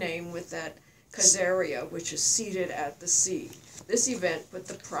same name with that Caesarea which is seated at the sea. This event put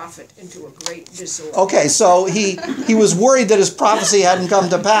the prophet into a great disorder. Okay, so he was worried that his prophecy hadn't come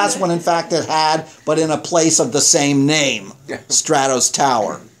to pass when in fact it had, but in a place of the same name, Stratos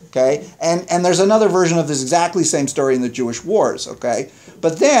Tower. Okay, and there's another version of this exactly same story in the Jewish Wars. Okay,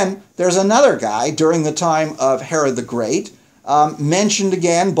 but then there's another guy during the time of Herod the Great, mentioned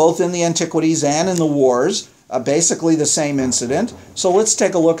again both in the Antiquities and in the Wars, basically the same incident. So let's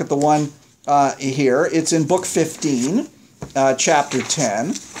take a look at the one here. It's in Book 15, chapter 10,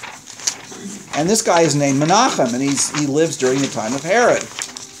 and this guy is named Menachem, and he lives during the time of Herod.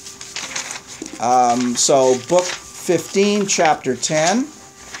 So Book 15, chapter 10.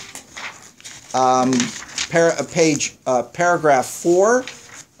 Paragraph 4,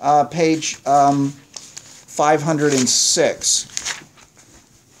 page 506.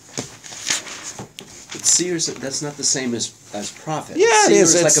 But seers, that's not the same as prophet. Yeah, it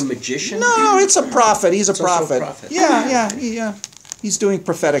is. Seer It's like a magician? No, it's a prophet. He's a It's also a prophet. prophet. Yeah. He's doing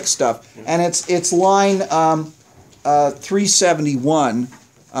prophetic stuff. And it's line 371,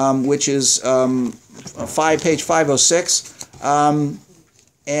 which is page 506.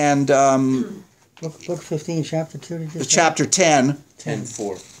 Book 15, chapter 2. Did you say? Chapter 10,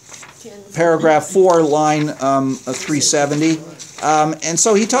 10:4. paragraph 4, line 370. And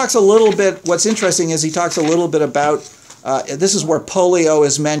so he talks a little bit, what's interesting is he talks a little bit about, this is where polio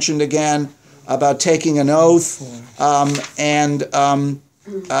is mentioned again, about taking an oath. But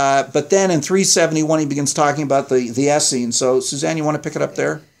then in 371 he begins talking about the Essenes. So Suzanne, you want to pick it up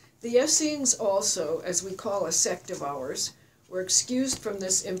there? The Essenes also, as we call a sect of ours, were excused from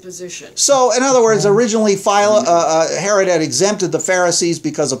this imposition. So, in other words, originally Herod had exempted the Pharisees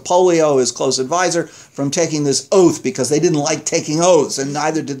because of polio, his close advisor, from taking this oath because they didn't like taking oaths, and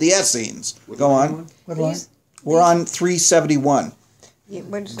neither did the Essenes. Go on. What line? We're on 371. Yeah,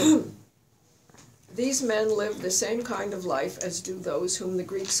 what is it? These men lived the same kind of life as do those whom the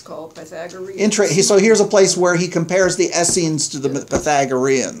Greeks call Pythagoreans. So here's a place where he compares the Essenes to the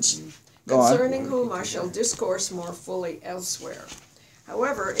Pythagoreans. Go on. Concerning whom I shall discourse more fully elsewhere.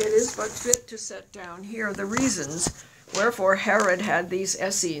 However, it is but fit to set down here the reasons wherefore Herod had these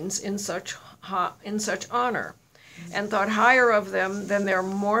Essenes in such honor, and thought higher of them than their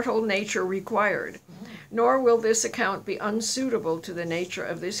mortal nature required. Nor will this account be unsuitable to the nature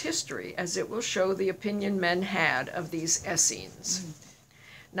of this history, as it will show the opinion men had of these Essenes.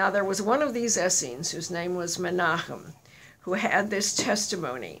 Now there was one of these Essenes, whose name was Menachem, who had this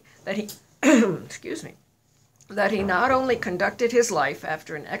testimony, that he, that he not only conducted his life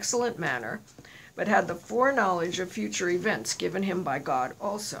after an excellent manner, but had the foreknowledge of future events given him by God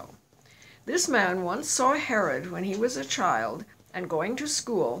also. This man once saw Herod when he was a child and going to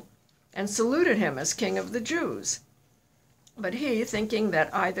school, and saluted him as king of the Jews. But he, thinking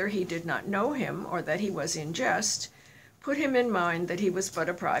that either he did not know him or that he was in jest, put him in mind that he was but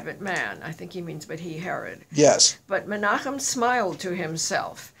a private man. I think he means but he, Herod. Yes. But Menachem smiled to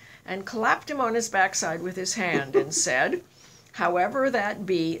himself, and clapped him on his backside with his hand, and said, However that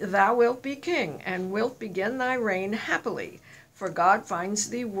be, thou wilt be king, and wilt begin thy reign happily, for God finds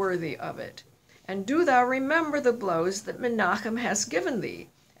thee worthy of it. And do thou remember the blows that Menachem has given thee,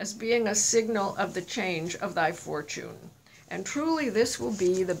 as being a signal of the change of thy fortune. And truly this will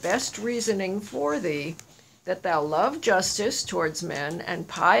be the best reasoning for thee, that thou love justice towards men, and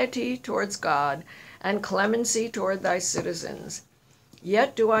piety towards God, and clemency toward thy citizens.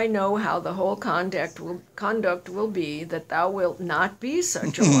 Yet do I know how the whole conduct will be, that thou wilt not be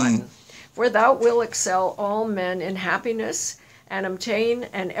such a one. For thou wilt excel all men in happiness, and obtain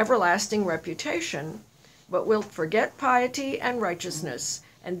an everlasting reputation, but wilt forget piety and righteousness,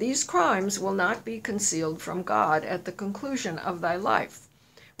 and these crimes will not be concealed from God at the conclusion of thy life.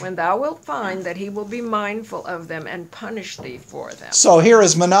 when thou wilt find that he will be mindful of them and punish thee for them. So here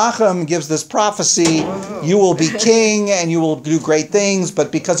as Menachem gives this prophecy, you will be king and you will do great things,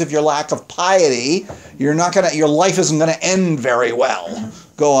 but because of your lack of piety, your life isn't going to end very well.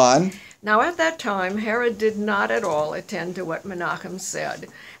 Go on. Now at that time Herod did not at all attend to what Menachem said,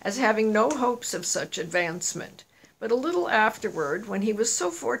 as having no hopes of such advancement. But a little afterward, when he was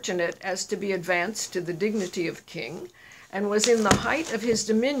so fortunate as to be advanced to the dignity of king, and was in the height of his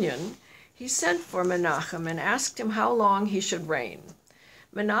dominion, he sent for Menachem and asked him how long he should reign.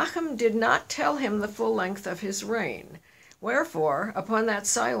 Menachem did not tell him the full length of his reign. Wherefore, upon that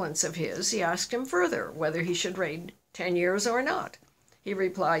silence of his, he asked him further whether he should reign 10 years or not. He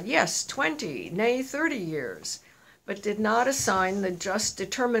replied, yes, 20, nay 30 years, but did not assign the just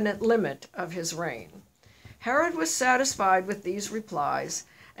determinate limit of his reign. Herod was satisfied with these replies,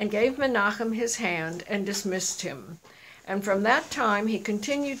 and gave Menachem his hand and dismissed him. And from that time he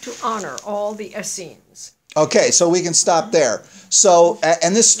continued to honor all the Essenes. Okay, so we can stop there. So,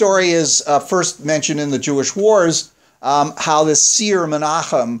 and this story is first mentioned in the Jewish Wars, how this seer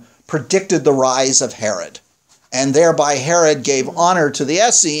Menachem predicted the rise of Herod. And thereby Herod gave honor to the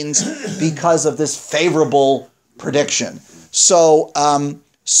Essenes because of this favorable prediction. So, and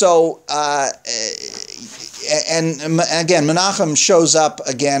again, Menachem shows up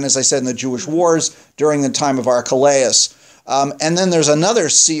again, as I said, in the Jewish Wars during the time of Archelaus. And then there's another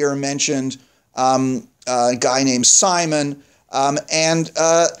seer mentioned, a guy named Simon.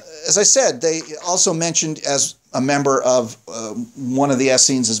 As I said, they also mentioned as a member of one of the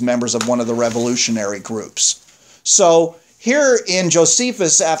Essenes as members of one of the revolutionary groups. So here in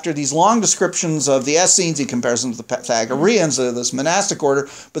Josephus, after these long descriptions of the Essenes, he compares them to the Pythagoreans, this monastic order.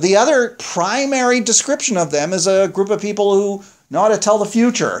 But the other primary description of them is a group of people who know how to tell the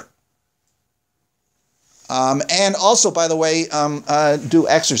future. And also, by the way, do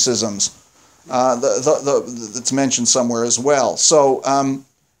exorcisms. That's mentioned somewhere as well. So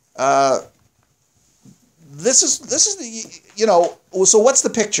this is the, so what's the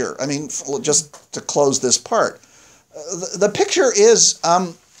picture? I mean, just to close this part. The picture is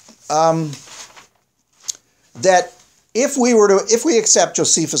that if we accept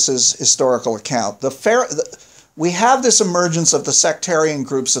Josephus's historical account, we have this emergence of the sectarian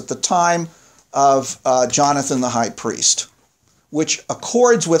groups at the time of Jonathan the high priest, which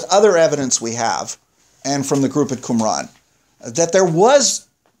accords with other evidence we have, and from the group at Qumran, that there was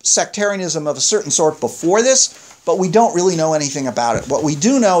sectarianism of a certain sort before this, but we don't really know anything about it. What we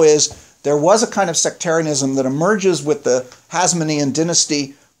do know is there was a kind of sectarianism that emerges with the Hasmonean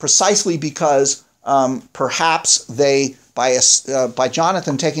dynasty precisely because perhaps they, by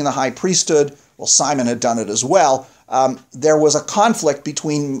Jonathan taking the high priesthood, well, Simon had done it as well, there was a conflict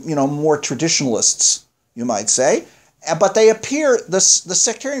between, more traditionalists, you might say, but they appear, the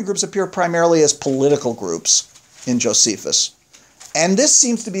sectarian groups appear primarily as political groups in Josephus. And this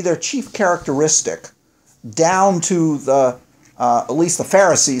seems to be their chief characteristic, down to at least the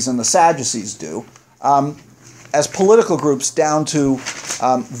Pharisees and the Sadducees do, as political groups down to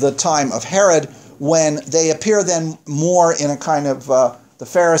the time of Herod, when they appear then more in a kind of, the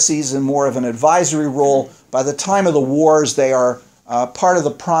Pharisees in more of an advisory role. By the time of the wars, they are part of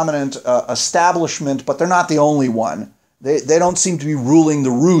the prominent establishment, but they're not the only one. They don't seem to be ruling the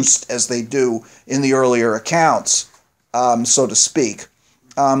roost as they do in the earlier accounts, so to speak.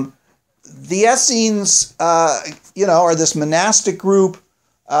 The Essenes, are this monastic group,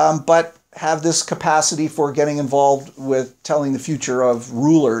 but have this capacity for getting involved with telling the future of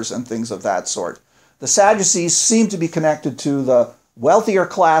rulers and things of that sort. The Sadducees seem to be connected to the wealthier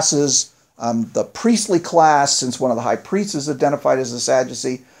classes, the priestly class, since one of the high priests is identified as a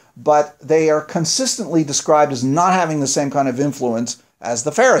Sadducee, but they are consistently described as not having the same kind of influence as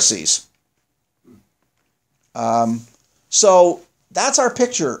the Pharisees. So that's our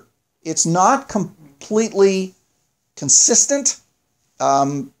picture. It's not completely consistent.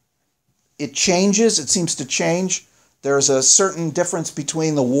 It changes. It seems to change. There's a certain difference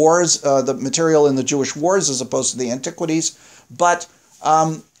between the wars, the material in the Jewish wars as opposed to the antiquities. But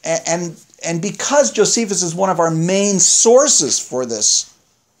and because Josephus is one of our main sources for this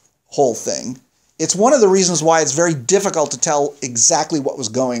whole thing, it's one of the reasons why it's very difficult to tell exactly what was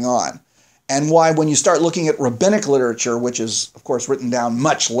going on. And why when you start looking at rabbinic literature, which is, of course, written down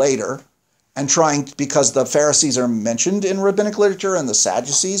much later, and because the Pharisees are mentioned in rabbinic literature and the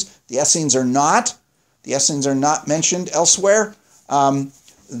Sadducees, the Essenes are not. The Essenes are not mentioned elsewhere.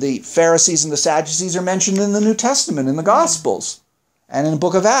 The Pharisees and the Sadducees are mentioned in the New Testament, in the Gospels, and in the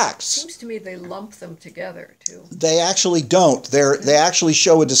book of Acts. Seems to me they lump them together, too. They actually don't. They actually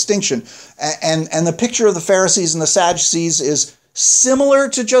show a distinction. And the picture of the Pharisees and the Sadducees is similar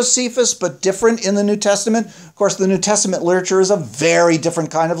to Josephus, but different in the New Testament. Of course, the New Testament literature is a very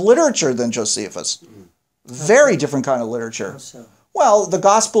different kind of literature than Josephus. Very different kind of literature. How so? Well, the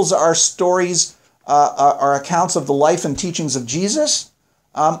Gospels are stories, are accounts of the life and teachings of Jesus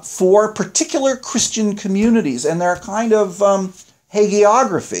for particular Christian communities, and they're kind of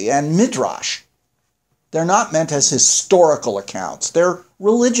hagiography and midrash. They're not meant as historical accounts. They're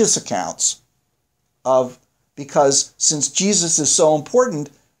religious accounts because since Jesus is so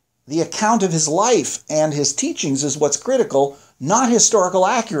important, the account of his life and his teachings is what's critical, not historical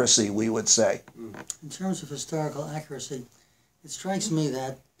accuracy, we would say. In terms of historical accuracy, it strikes me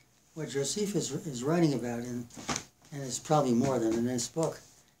that what Josephus is writing about, and it's probably more than in this book,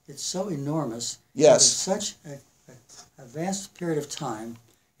 it's so enormous. Yes. It's such a vast period of time,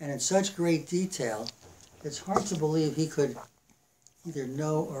 and in such great detail, it's hard to believe he could either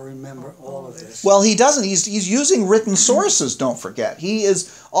know or remember all of this. Well, he doesn't. He's using written sources, don't forget. He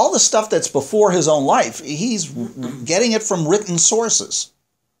is, all the stuff that's before his own life, he's getting it from written sources.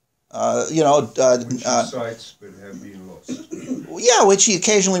 Which he cites but have been lost. Yeah, which he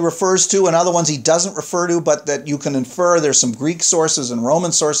occasionally refers to, and other ones he doesn't refer to, but that you can infer. There's some Greek sources and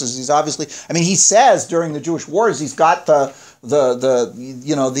Roman sources. He's obviously, I mean, he says during the Jewish wars, he's got the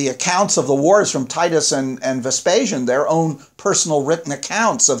accounts of the wars from Titus and Vespasian, their own personal written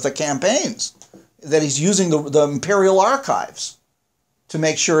accounts of the campaigns, that he's using the imperial archives to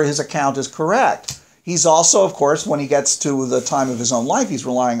make sure his account is correct. He's also, of course, when he gets to the time of his own life, he's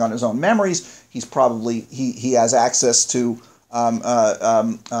relying on his own memories. He's probably, he has access to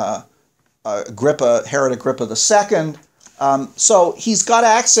Herod Agrippa II. So he's got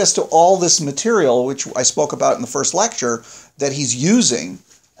access to all this material, which I spoke about in the first lecture, that he's using.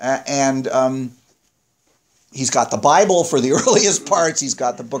 And he's got the Bible for the earliest parts. He's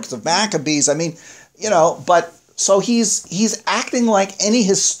got the books of Maccabees. I mean, but so he's acting like any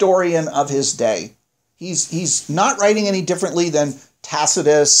historian of his day. He's not writing any differently than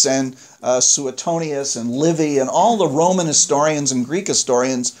Tacitus and Suetonius and Livy and all the Roman historians and Greek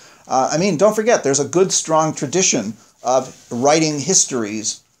historians. I mean, don't forget, there's a good, strong tradition of writing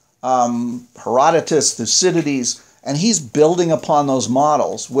histories, Herodotus, Thucydides, and he's building upon those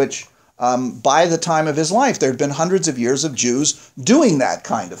models, which by the time of his life, there had been hundreds of years of Jews doing that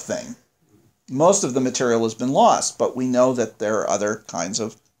kind of thing. Most of the material has been lost, but we know that there are other kinds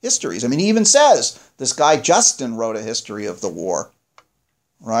of histories. I mean, he even says this guy Justin wrote a history of the war,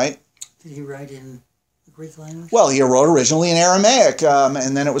 right? Did he write in the Greek language? Well, he wrote originally in Aramaic,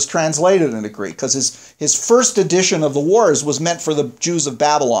 and then it was translated into Greek, because his first edition of the wars was meant for the Jews of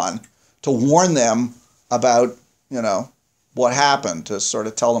Babylon, to warn them about, what happened, to sort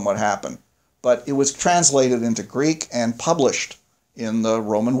of tell them what happened. But it was translated into Greek and published in the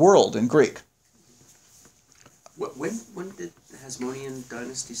Roman world in Greek. When did the Hasmonean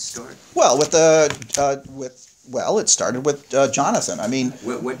dynasty start? Well, it started with Jonathan. I mean,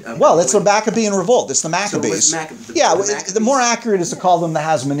 it's the Maccabean revolt. It's the Maccabees. So the more accurate is to call them the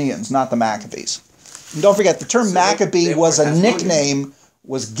Hasmoneans, not the Maccabees. And don't forget, the term Maccabee was a nickname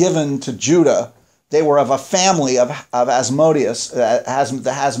was given to Judah. They were of a family of Asmodeus, the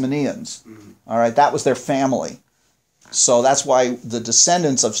Hasmoneans. All right, that was their family. So that's why the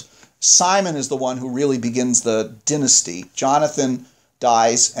descendants of Simon is the one who really begins the dynasty. Jonathan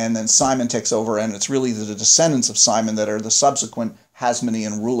dies, and then Simon takes over, and it's really the descendants of Simon that are the subsequent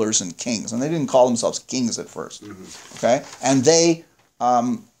Hasmonean rulers and kings. And they didn't call themselves kings at first. Okay? And they,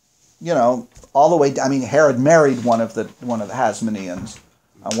 all the way, I mean, Herod married one of the Hasmoneans,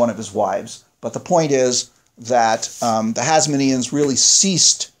 one of his wives. But the point is that the Hasmoneans really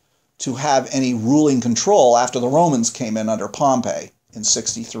ceased to have any ruling control after the Romans came in under Pompey in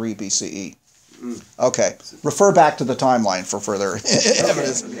 63 BCE. Okay, refer back to the timeline for further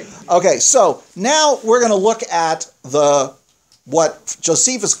evidence. Okay, so now we're going to look at what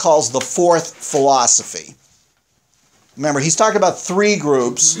Josephus calls the fourth philosophy. Remember, he's talking about three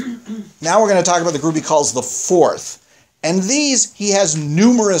groups. Now we're going to talk about the group he calls the fourth. And these he has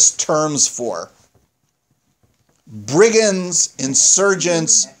numerous terms for. Brigands,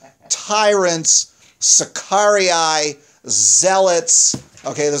 insurgents, tyrants, Sicarii, zealots.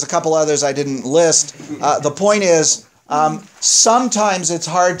 Okay, there's a couple others I didn't list. The point is, sometimes it's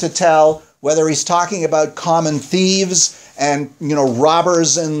hard to tell whether he's talking about common thieves and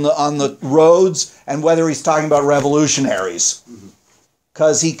robbers on the roads, and whether he's talking about revolutionaries,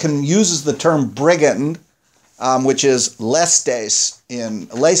 because he uses the term brigand, which is lestes in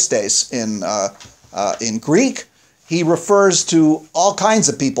Greek. He refers to all kinds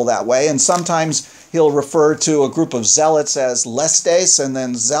of people that way, and sometimes he'll refer to a group of zealots as lestes, and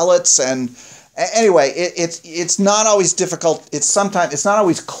then zealots, and Anyway, it's not always difficult. It's not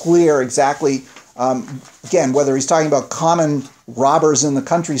always clear exactly. Again, whether he's talking about common robbers in the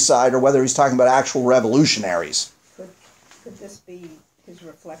countryside or whether he's talking about actual revolutionaries. Could this be his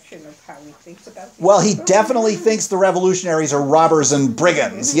reflection of how he thinks about these Well, he people? definitely thinks the revolutionaries are robbers and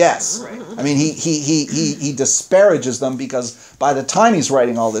brigands. Yes, I mean he disparages them because by the time he's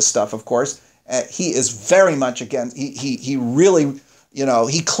writing all this stuff, of course, he is very much against. He really,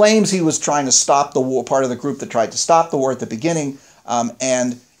 he claims he was trying to stop the war, part of the group that tried to stop the war at the beginning,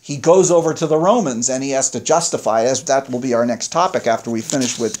 and he goes over to the Romans and he has to justify, as that will be our next topic after we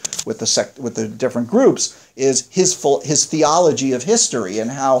finish with the different groups, is his theology of history and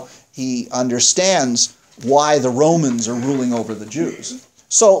how he understands why the Romans are ruling over the Jews.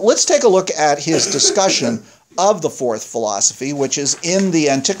 So let's take a look at his discussion of the fourth philosophy, which is in the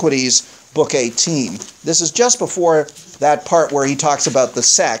Antiquities, Book 18. This is just before that part where he talks about the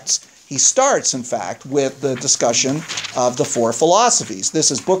sects. He starts, in fact, with the discussion of the four philosophies. This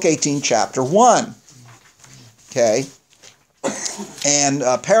is Book 18, Chapter 1. Okay? And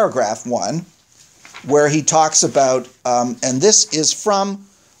paragraph 1, where he talks about, and this is from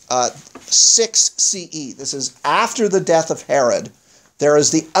 6 CE. This is after the death of Herod. There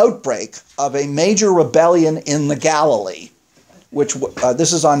is the outbreak of a major rebellion in the Galilee, which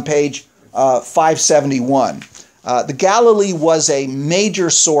this is on page 571. The Galilee was a major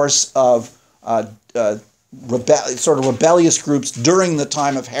source of rebellious groups during the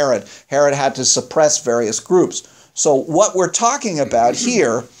time of Herod. Herod had to suppress various groups. So what we're talking about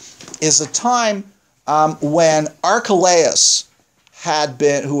here is a time when Archelaus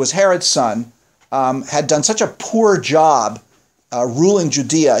who was Herod's son, had done such a poor job ruling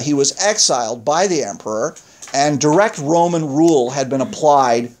Judea. He was exiled by the emperor, and direct Roman rule had been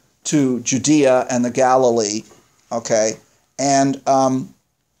applied to Judea and the Galilee. Okay, and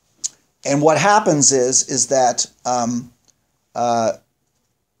what happens is that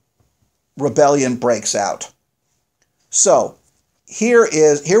rebellion breaks out. So here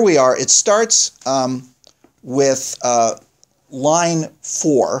we are. It starts with line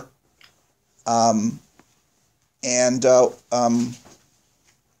 4,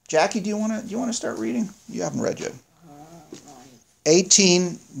 Jackie, do you want to start reading? You haven't read yet.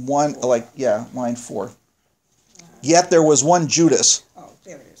 18:1, line 4. Yet there was one Judas. Oh,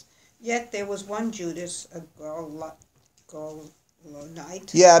 there it is. Yet there was one Judas, a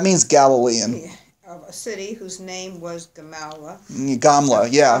Gaulonite. Yeah, it means Galilean. Of a city whose name was Gamla. Gamla,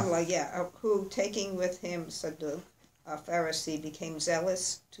 yeah. Gamla, yeah. Who, taking with him Sadduq, a Pharisee, became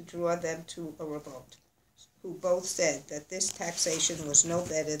zealous to draw them to a revolt. Who both said that this taxation was no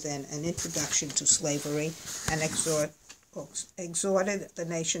better than an introduction to slavery, and exhorted the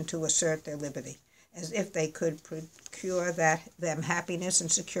nation to assert their liberty, as if they could procure them happiness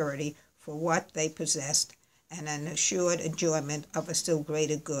and security for what they possessed, and an assured enjoyment of a still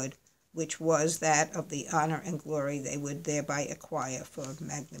greater good, which was that of the honor and glory they would thereby acquire for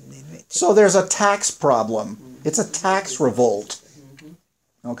magnanimity. So there's a tax problem. It's a tax revolt.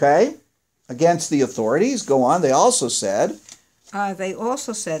 Okay? Against the authorities. Go on. They also said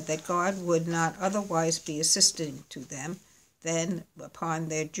that God would not otherwise be assisting to them than upon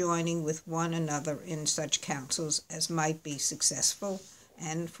their joining with one another in such counsels as might be successful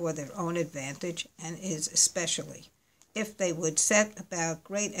and for their own advantage, and is especially if they would set about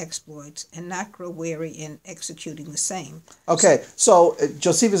great exploits and not grow weary in executing the same. Okay, so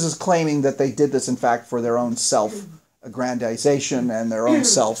Josephus is claiming that they did this, in fact, for their own self-aggrandization and their own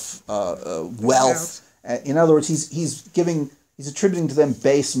self-wealth. In other words, he's attributing to them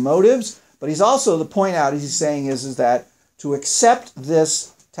base motives, but he's also, the point out he's saying is that to accept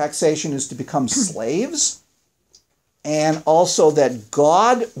this taxation is to become slaves, and also that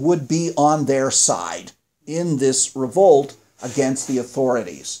God would be on their side in this revolt against the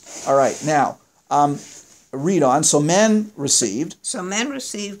authorities. All right, now, read on. So men received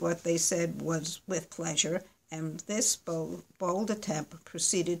what they said was with pleasure, and this bold attempt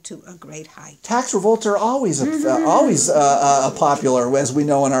proceeded to a great height. Tax revolts are always popular, as we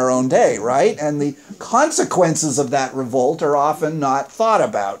know in our own day, right? And the consequences of that revolt are often not thought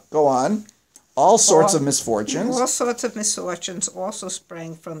about. Go on. All sorts of misfortunes. All sorts of misfortunes also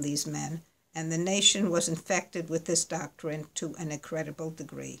sprang from these men, and the nation was infected with this doctrine to an incredible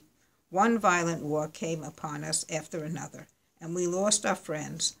degree. One violent war came upon us after another, and we lost our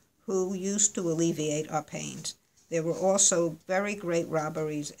friends, who used to alleviate our pains. There were also very great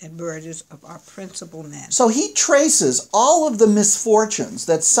robberies and murders of our principal men. So he traces all of the misfortunes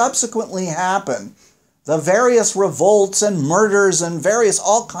that subsequently happened, the various revolts and murders and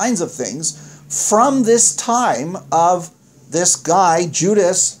all kinds of things, from this time of this guy,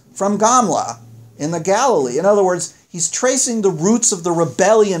 Judas, from Gamla in the Galilee. In other words, he's tracing the roots of the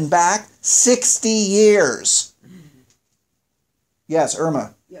rebellion back 60 years. Yes,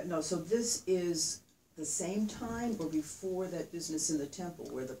 Irma. Yeah, no, so this is the same time or before that business in the temple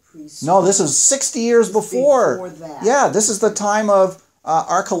where the priests... No, this is 60 years before. Before that. Yeah, this is the time of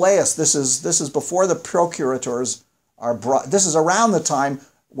Archelaus. This is before the procurators are brought. This is around the time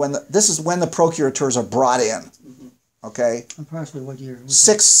when this is when the procurators are brought in. Okay? Approximately what year?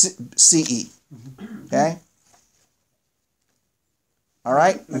 6 CE. Okay? All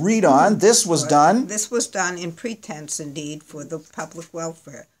right, read on. This was done. This was done in pretense, indeed, for the public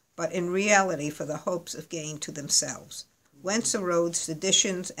welfare, but in reality for the hopes of gain to themselves. Whence arose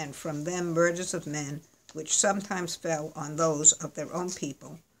seditions, and from them murders of men, which sometimes fell on those of their own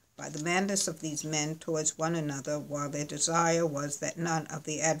people, by the madness of these men towards one another, while their desire was that none of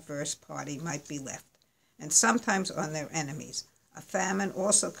the adverse party might be left, and sometimes on their enemies. A famine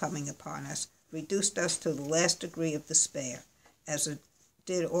also coming upon us reduced us to the last degree of despair, as it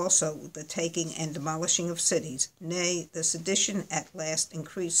did also the taking and demolishing of cities. Nay, the sedition at last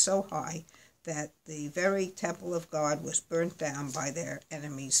increased so high that the very temple of God was burnt down by their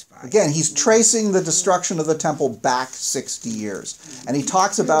enemies' fire. Again, he's tracing the destruction of the temple back 60 years. And he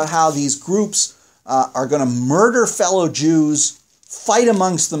talks about how these groups are going to murder fellow Jews, fight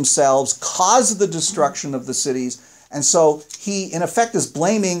amongst themselves, cause the destruction of the cities. And so he, in effect, is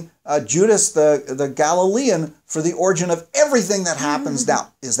blaming Judas the Galilean for the origin of everything that happens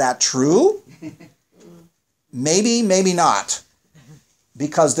now. Is that true? Maybe, maybe not.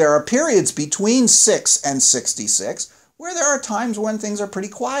 Because there are periods between 6 and 66 where there are times when things are pretty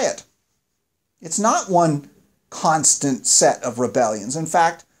quiet. It's not one constant set of rebellions. In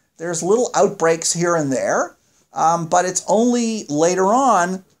fact, there's little outbreaks here and there, but it's only later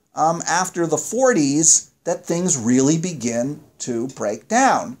on, after the 40s, that things really begin to break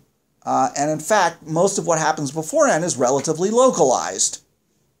down. And in fact, most of what happens beforehand is relatively localized.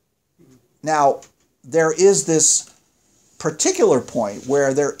 Now, there is this particular point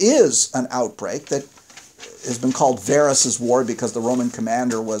where there is an outbreak that has been called Varus's War because the Roman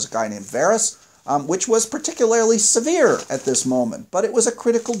commander was a guy named Varus, which was particularly severe at this moment. But it was a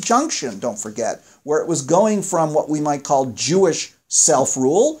critical junction, don't forget, where it was going from what we might call Jewish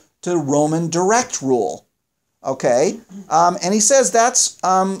self-rule to Roman direct rule. Okay? And he says that's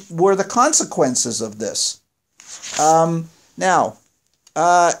were the consequences of this. Now,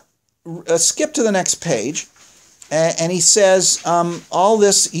 skip to the next page. And he says all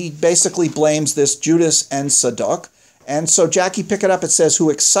this, he basically blames this Judas and Sadok. And so, Jackie, pick it up. It says, who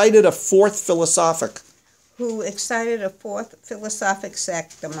excited a fourth philosophic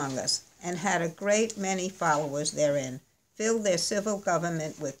sect among us, and had a great many followers therein, filled their civil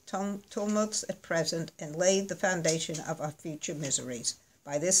government with tumults at present, and laid the foundation of our future miseries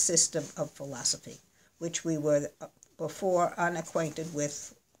by this system of philosophy, which we were before unacquainted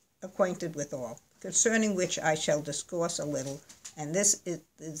with all, concerning which I shall discourse a little, and this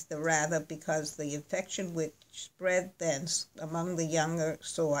is the rather because the infection which spread thence among the younger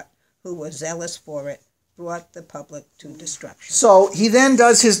sort, who were zealous for it, brought the public to destruction. So he then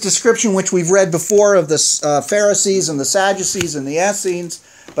does his description, which we've read before, of the Pharisees and the Sadducees and the Essenes,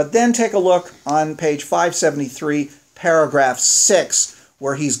 but then take a look on page 573, paragraph 6,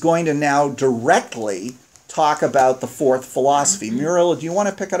 where he's going to now directly talk about the fourth philosophy. Muriel, do you want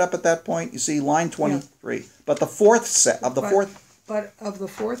to pick it up at that point? You see, line 23. Yeah. But the fourth sect of the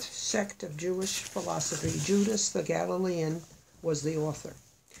fourth sect of Jewish philosophy, Judas the Galilean was the author.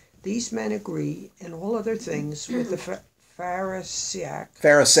 These men agree in all other things with the Pharisaic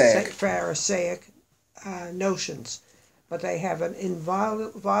notions, but they have an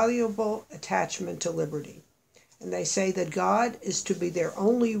inviolable attachment to liberty. And they say that God is to be their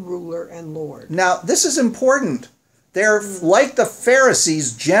only ruler and Lord. Now, this is important. They're like the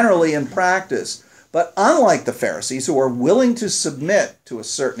Pharisees generally in practice, but unlike the Pharisees, who are willing to submit to a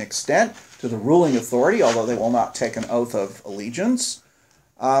certain extent to the ruling authority, although they will not take an oath of allegiance,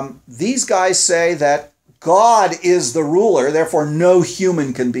 these guys say that God is the ruler, therefore no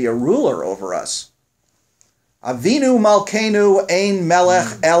human can be a ruler over us. Avinu Malkeinu ein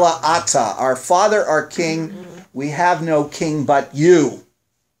melech ela ata. Our Father, our King, we have no king but you.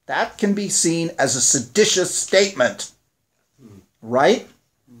 That can be seen as a seditious statement. Right?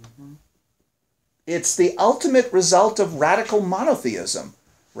 It's the ultimate result of radical monotheism.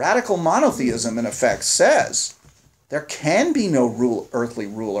 Radical monotheism, in effect, says there can be no earthly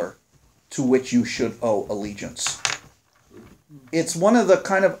ruler to which you should owe allegiance. It's one of the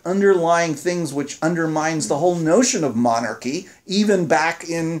kind of underlying things which undermines the whole notion of monarchy, even back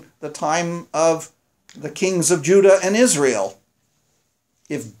in the time of the kings of Judah and Israel.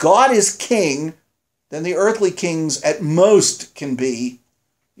 If God is king, then the earthly kings at most can be,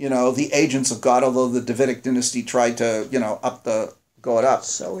 the agents of God, although the Davidic dynasty tried to, go it up.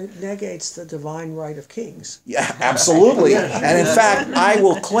 So it negates the divine right of kings. Yeah, absolutely. And in fact, I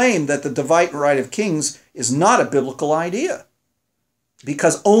will claim that the divine right of kings is not a biblical idea,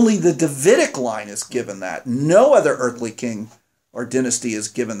 because only the Davidic line is given that. No other earthly king or dynasty is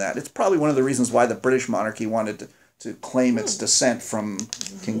given that. It's probably one of the reasons why the British monarchy wanted to claim its descent from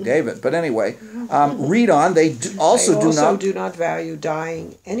King David. But anyway, read on. They also do not value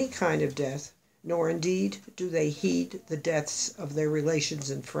dying any kind of death, nor indeed do they heed the deaths of their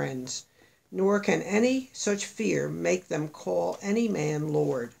relations and friends, nor can any such fear make them call any man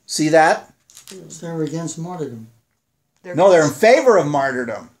Lord. See that? So they're against martyrdom. They're in favor of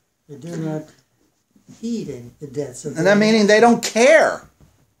martyrdom. They do not heed the deaths of and that meaning they don't care.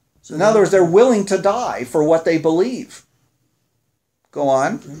 So in other words, they're willing to die for what they believe. Go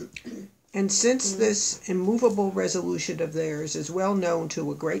on. And since this immovable resolution of theirs is well known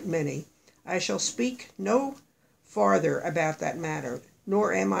to a great many, I shall speak no farther about that matter,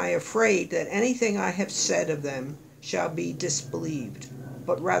 nor am I afraid that anything I have said of them shall be disbelieved,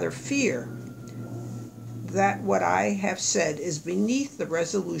 but rather fear that what I have said is beneath the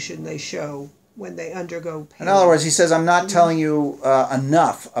resolution they show when they undergo pain. In other words, he says, I'm not telling you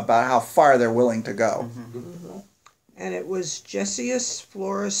enough about how far they're willing to go. And it was Gessius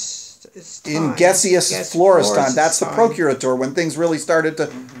Florus' time. In Gessius Florus' time, that's the procurator, when things really started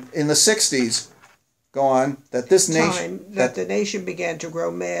to, in the 60s, go on, that this nation... that the nation began to grow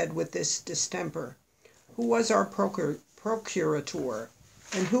mad with this distemper. Who was our procurator,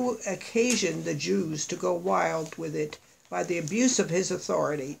 and who occasioned the Jews to go wild with it by the abuse of his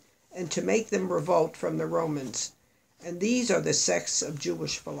authority, and to make them revolt from the Romans. And these are the sects of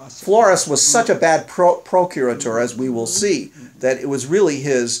Jewish philosophy. Florus was such a bad procurator, as we will see, that it was really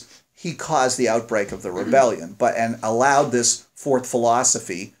he caused the outbreak of the rebellion, and allowed this fourth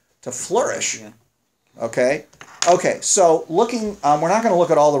philosophy to flourish. Okay? Okay, so looking, we're not going to look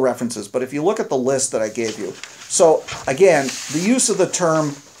at all the references, but if you look at the list that I gave you, so again, the use of the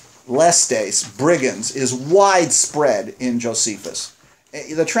term lestes, brigands, is widespread in Josephus.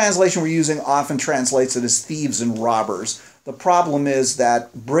 The translation we're using often translates it as thieves and robbers. The problem is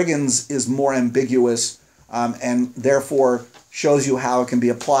that brigands is more ambiguous and therefore shows you how it can be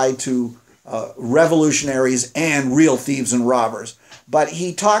applied to revolutionaries and real thieves and robbers. But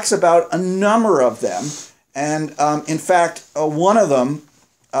he talks about a number of them, and in fact, one of them,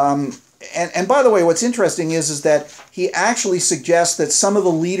 and by the way, what's interesting is that he actually suggests that some of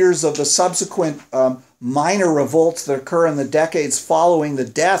the leaders of the subsequent minor revolts that occur in the decades following the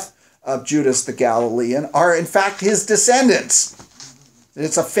death of Judas the Galilean are in fact his descendants.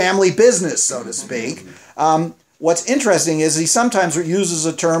 It's a family business, so to speak. What's interesting is he sometimes uses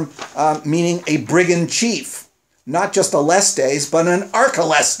a term meaning a brigand chief, not just a lestes, but an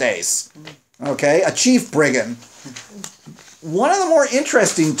archelestes, okay, a chief brigand. One of the more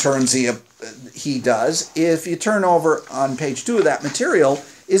interesting terms he does, if you turn over on page 2 of that material,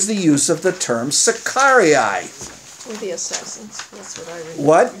 is the use of the term Sicarii. Or the assassins. That's what I remember.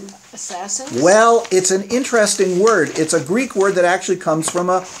 What? Assassins? Well, it's an interesting word. It's a Greek word that actually comes from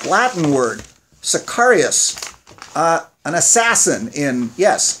a Latin word, Sicarius, an assassin. In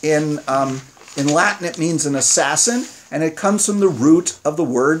Latin it means an assassin, and it comes from the root of the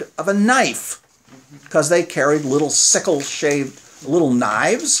word of a knife, because they carried little sickle-shaped little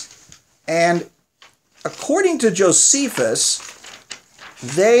knives. And according to Josephus,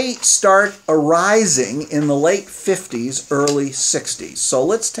 they start arising in the late 50s, early 60s. So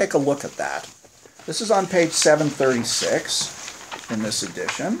let's take a look at that. This is on page 736 in this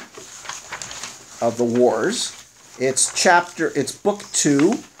edition of the Wars. It's book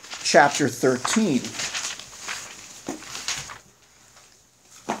 2, chapter 13.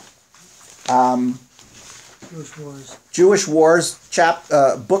 Jewish Wars,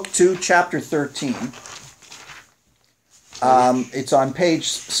 book 2, chapter 13. It's on page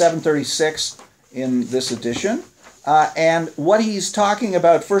 736 in this edition. And what he's talking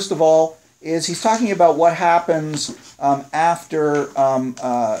about, first of all, is he's talking about what happens after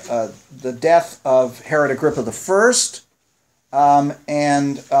the death of Herod Agrippa I,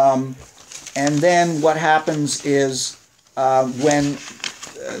 and then what happens is when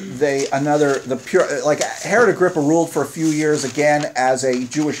Herod Agrippa ruled for a few years again as a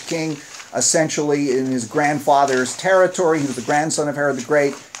Jewish king, essentially in his grandfather's territory. He was the grandson of Herod the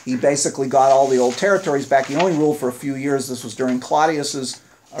Great. He basically got all the old territories back. He only ruled for a few years. This was during Claudius's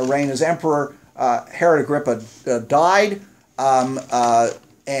reign as emperor. Herod Agrippa died, and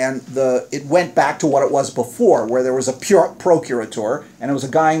and it went back to what it was before, where there was a pure procurator, and it was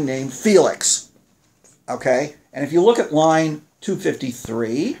a guy named Felix. Okay? And if you look at line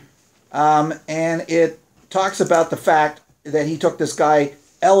 253, and it talks about the fact that he took this guy,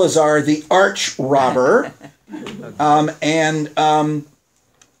 Eleazar, the arch robber,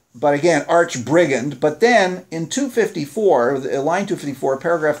 but again, arch brigand. But then in 254, line 254,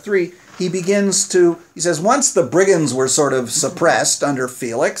 paragraph 3, he says, once the brigands were sort of suppressed under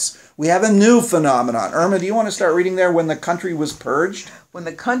Felix, we have a new phenomenon. Irma, do you want to start reading there? When the country was purged? When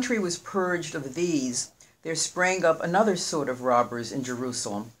the country was purged of these, there sprang up another sort of robbers in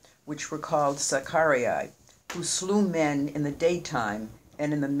Jerusalem, which were called Sicarii, who slew men in the daytime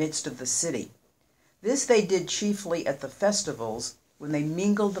and in the midst of the city. This they did chiefly at the festivals, when they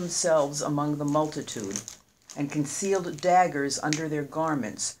mingled themselves among the multitude, and concealed daggers under their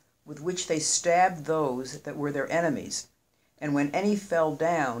garments, with which they stabbed those that were their enemies. And when any fell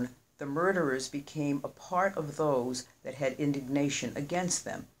down, the murderers became a part of those that had indignation against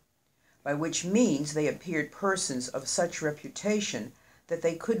them, by which means they appeared persons of such reputation that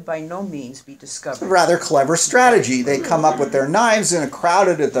they could by no means be discovered. Rather clever strategy. They come up with their knives in a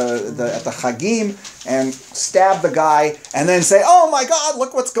crowded at the Chagim and stab the guy, and then say, "Oh my God,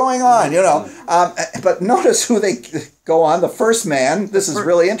 look what's going on!" But notice who they go on. The first man. This is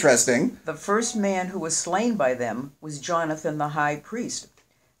really interesting. The first man who was slain by them was Jonathan the high priest,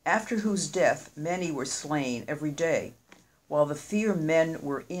 after whose death many were slain every day, while the fear men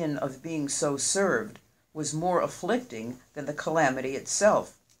were in of being so served was more afflicting than the calamity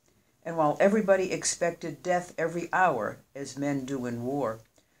itself. And while everybody expected death every hour, as men do in war,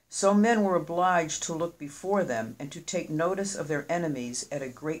 so men were obliged to look before them and to take notice of their enemies at a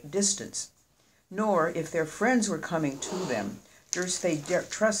great distance. Nor, if their friends were coming to them, durst they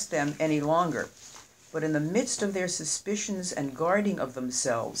trust them any longer. But in the midst of their suspicions and guarding of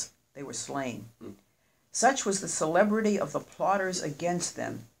themselves, they were slain. Such was the celebrity of the plotters against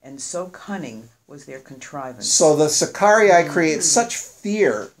them, and so cunning was their contrivance. So the Sicarii create such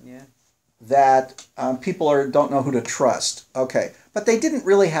fear that people don't know who to trust. Okay, but they didn't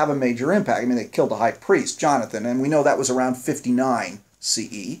really have a major impact. I mean, they killed the high priest, Jonathan, and we know that was around 59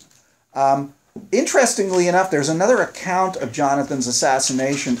 CE. Interestingly enough, there's another account of Jonathan's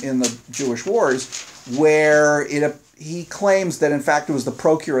assassination in the Jewish Wars where he claims that, in fact, it was the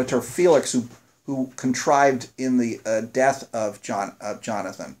procurator Felix who contrived in the death of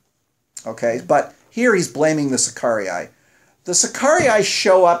Jonathan. Okay, but here he's blaming the Sicarii. The Sicarii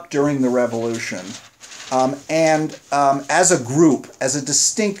show up during the revolution, and as a group, as a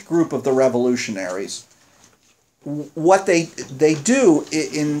distinct group of the revolutionaries, what they do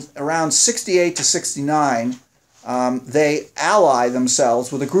in around 68 to 69, they ally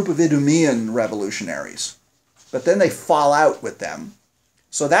themselves with a group of Idumean revolutionaries, but then they fall out with them.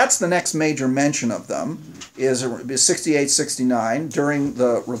 So that's the next major mention of them, is 68-69 during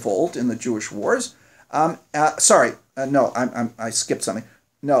the revolt in the Jewish Wars. I skipped something.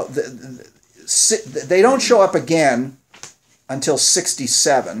 No, they don't show up again until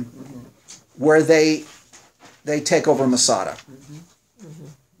 67, where they take over Masada.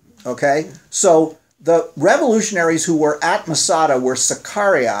 Okay? So the revolutionaries who were at Masada were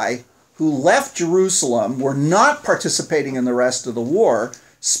Sicarii, who left Jerusalem, were not participating in the rest of the war,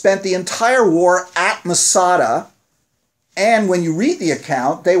 spent the entire war at Masada, and when you read the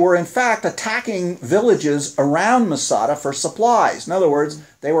account, they were in fact attacking villages around Masada for supplies. In other words,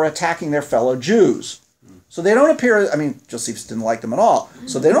 they were attacking their fellow Jews. So they don't appear, Josephus didn't like them at all,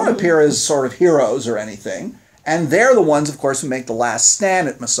 so they don't appear as sort of heroes or anything, and they're the ones, of course, who make the last stand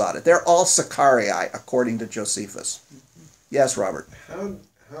at Masada. They're all Sicarii, according to Josephus. Yes, Robert?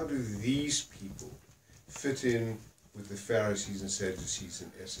 How do these people fit in with the Pharisees and Sadducees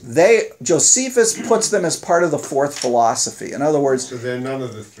in essence? Josephus puts them as part of the fourth philosophy. In other words, so they're none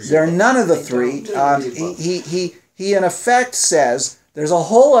of the three. They're none of the three. He in effect says there's a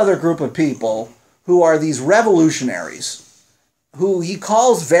whole other group of people who are these revolutionaries, who he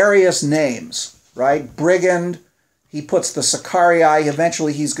calls various names, right? Brigand. He puts the Sicarii.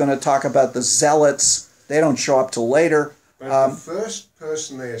 Eventually, he's going to talk about the Zealots. They don't show up till later. But the first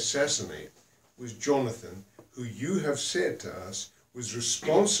person they assassinate was Jonathan, who you have said to us was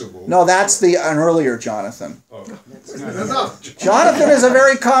responsible. No, that's an earlier Jonathan. Oh. Jonathan is a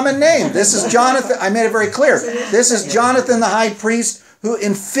very common name. This is Jonathan. I made it very clear. This is Jonathan the high priest, who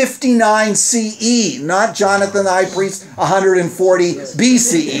in 59 CE, not Jonathan the high priest 140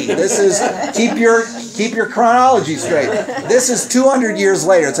 BCE. This is keep your chronology straight. This is 200 years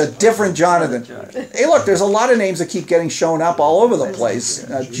later. It's a different Jonathan. Hey, look, there's a lot of names that keep getting shown up all over the place.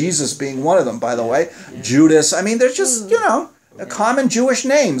 Jesus being one of them, by the way. Judas. I mean, there's just common Jewish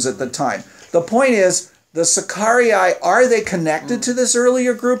names at the time. The point is, the Sicarii, are they connected to this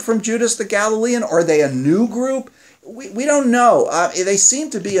earlier group from Judas the Galilean? Are they a new group? We don't know. They seem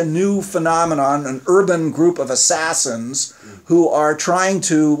to be a new phenomenon, an urban group of assassins who are trying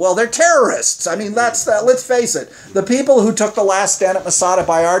to, well, they're terrorists. I mean, let's face it. The people who took the last stand at Masada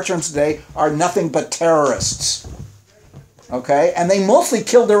by our terms today are nothing but terrorists. Okay? And they mostly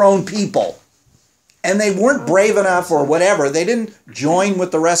killed their own people. And they weren't brave enough or whatever. They didn't join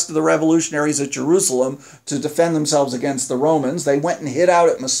with the rest of the revolutionaries at Jerusalem to defend themselves against the Romans. They went and hid out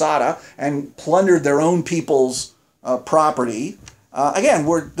at Masada and plundered their own people's property. Again,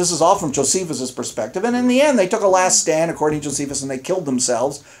 this is all from Josephus' perspective. And in the end, they took a last stand, according to Josephus, and they killed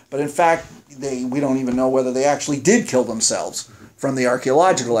themselves. But in fact, we don't even know whether they actually did kill themselves. From the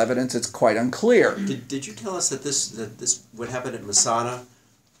archaeological evidence, it's quite unclear. Did you tell us that this what happened at Masada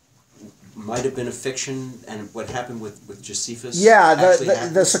might have been a fiction, and what happened with Josephus? Yeah,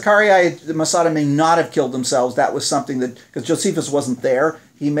 the Sicarii, the Masada may not have killed themselves. That was something that, because Josephus wasn't there,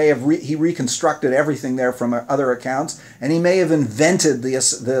 he may have he reconstructed everything there from other accounts, and he may have invented the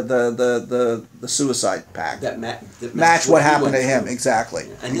suicide pact that matched what happened to him. Exactly,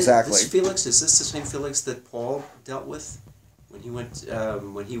 and exactly. This Felix, is this the same Felix that Paul dealt with when he went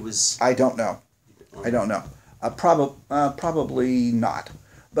when he was? I don't know. Probably not.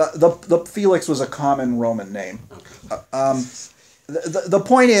 But the Felix was a common Roman name. Okay. The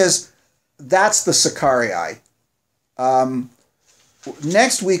point is, that's the Sicarii.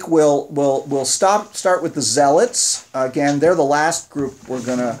 Next week we'll start with the Zealots. Again, they're the last group we're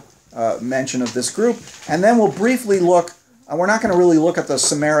going to mention of this group, and then we'll briefly look. We're not going to really look at the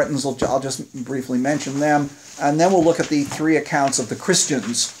Samaritans. I'll just briefly mention them, and then we'll look at the 3 accounts of the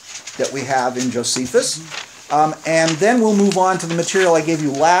Christians that we have in Josephus. And then we'll move on to the material I gave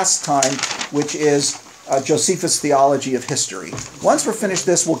you last time, which is Josephus' Theology of History. Once we're finished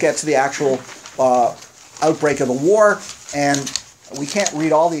this, we'll get to the actual outbreak of the war, and we can't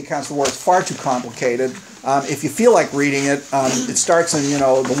read all the accounts of the war. It's far too complicated. If you feel like reading it, it starts in,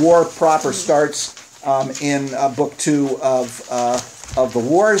 the war proper starts in Book 2 of the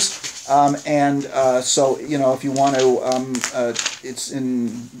Wars. So, if you want to, it's in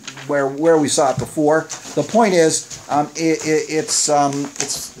where we saw it before. The point is, it's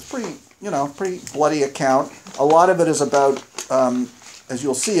pretty, pretty bloody account. A lot of it is about, as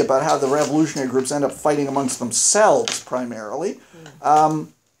you'll see, about how the revolutionary groups end up fighting amongst themselves primarily.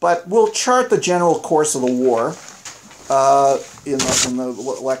 But we'll chart the general course of the war in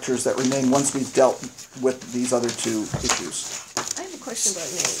the lectures that remain once we've dealt with these other 2 issues. Question about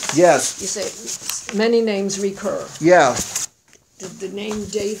names. Yes. You say many names recur. Yeah. Did the name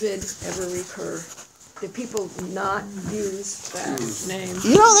David ever recur? Did people not use that name?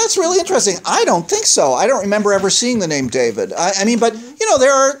 That's really interesting. I don't think so. I don't remember ever seeing the name David. I mean, but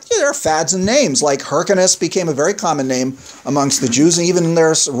there are fads and names. Like Hyrcanus became a very common name amongst the Jews, and even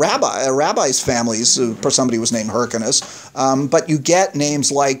there's rabbis' families where somebody was named Hyrcanus. But you get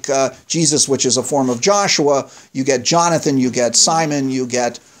names like Jesus, which is a form of Joshua. You get Jonathan. You get Simon. You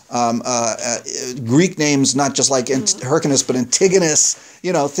get Greek names, not just like Hyrcanus, but Antigonus.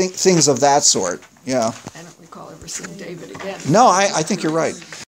 Things of that sort. Yeah. I don't recall ever seeing David again. No, I think you're right.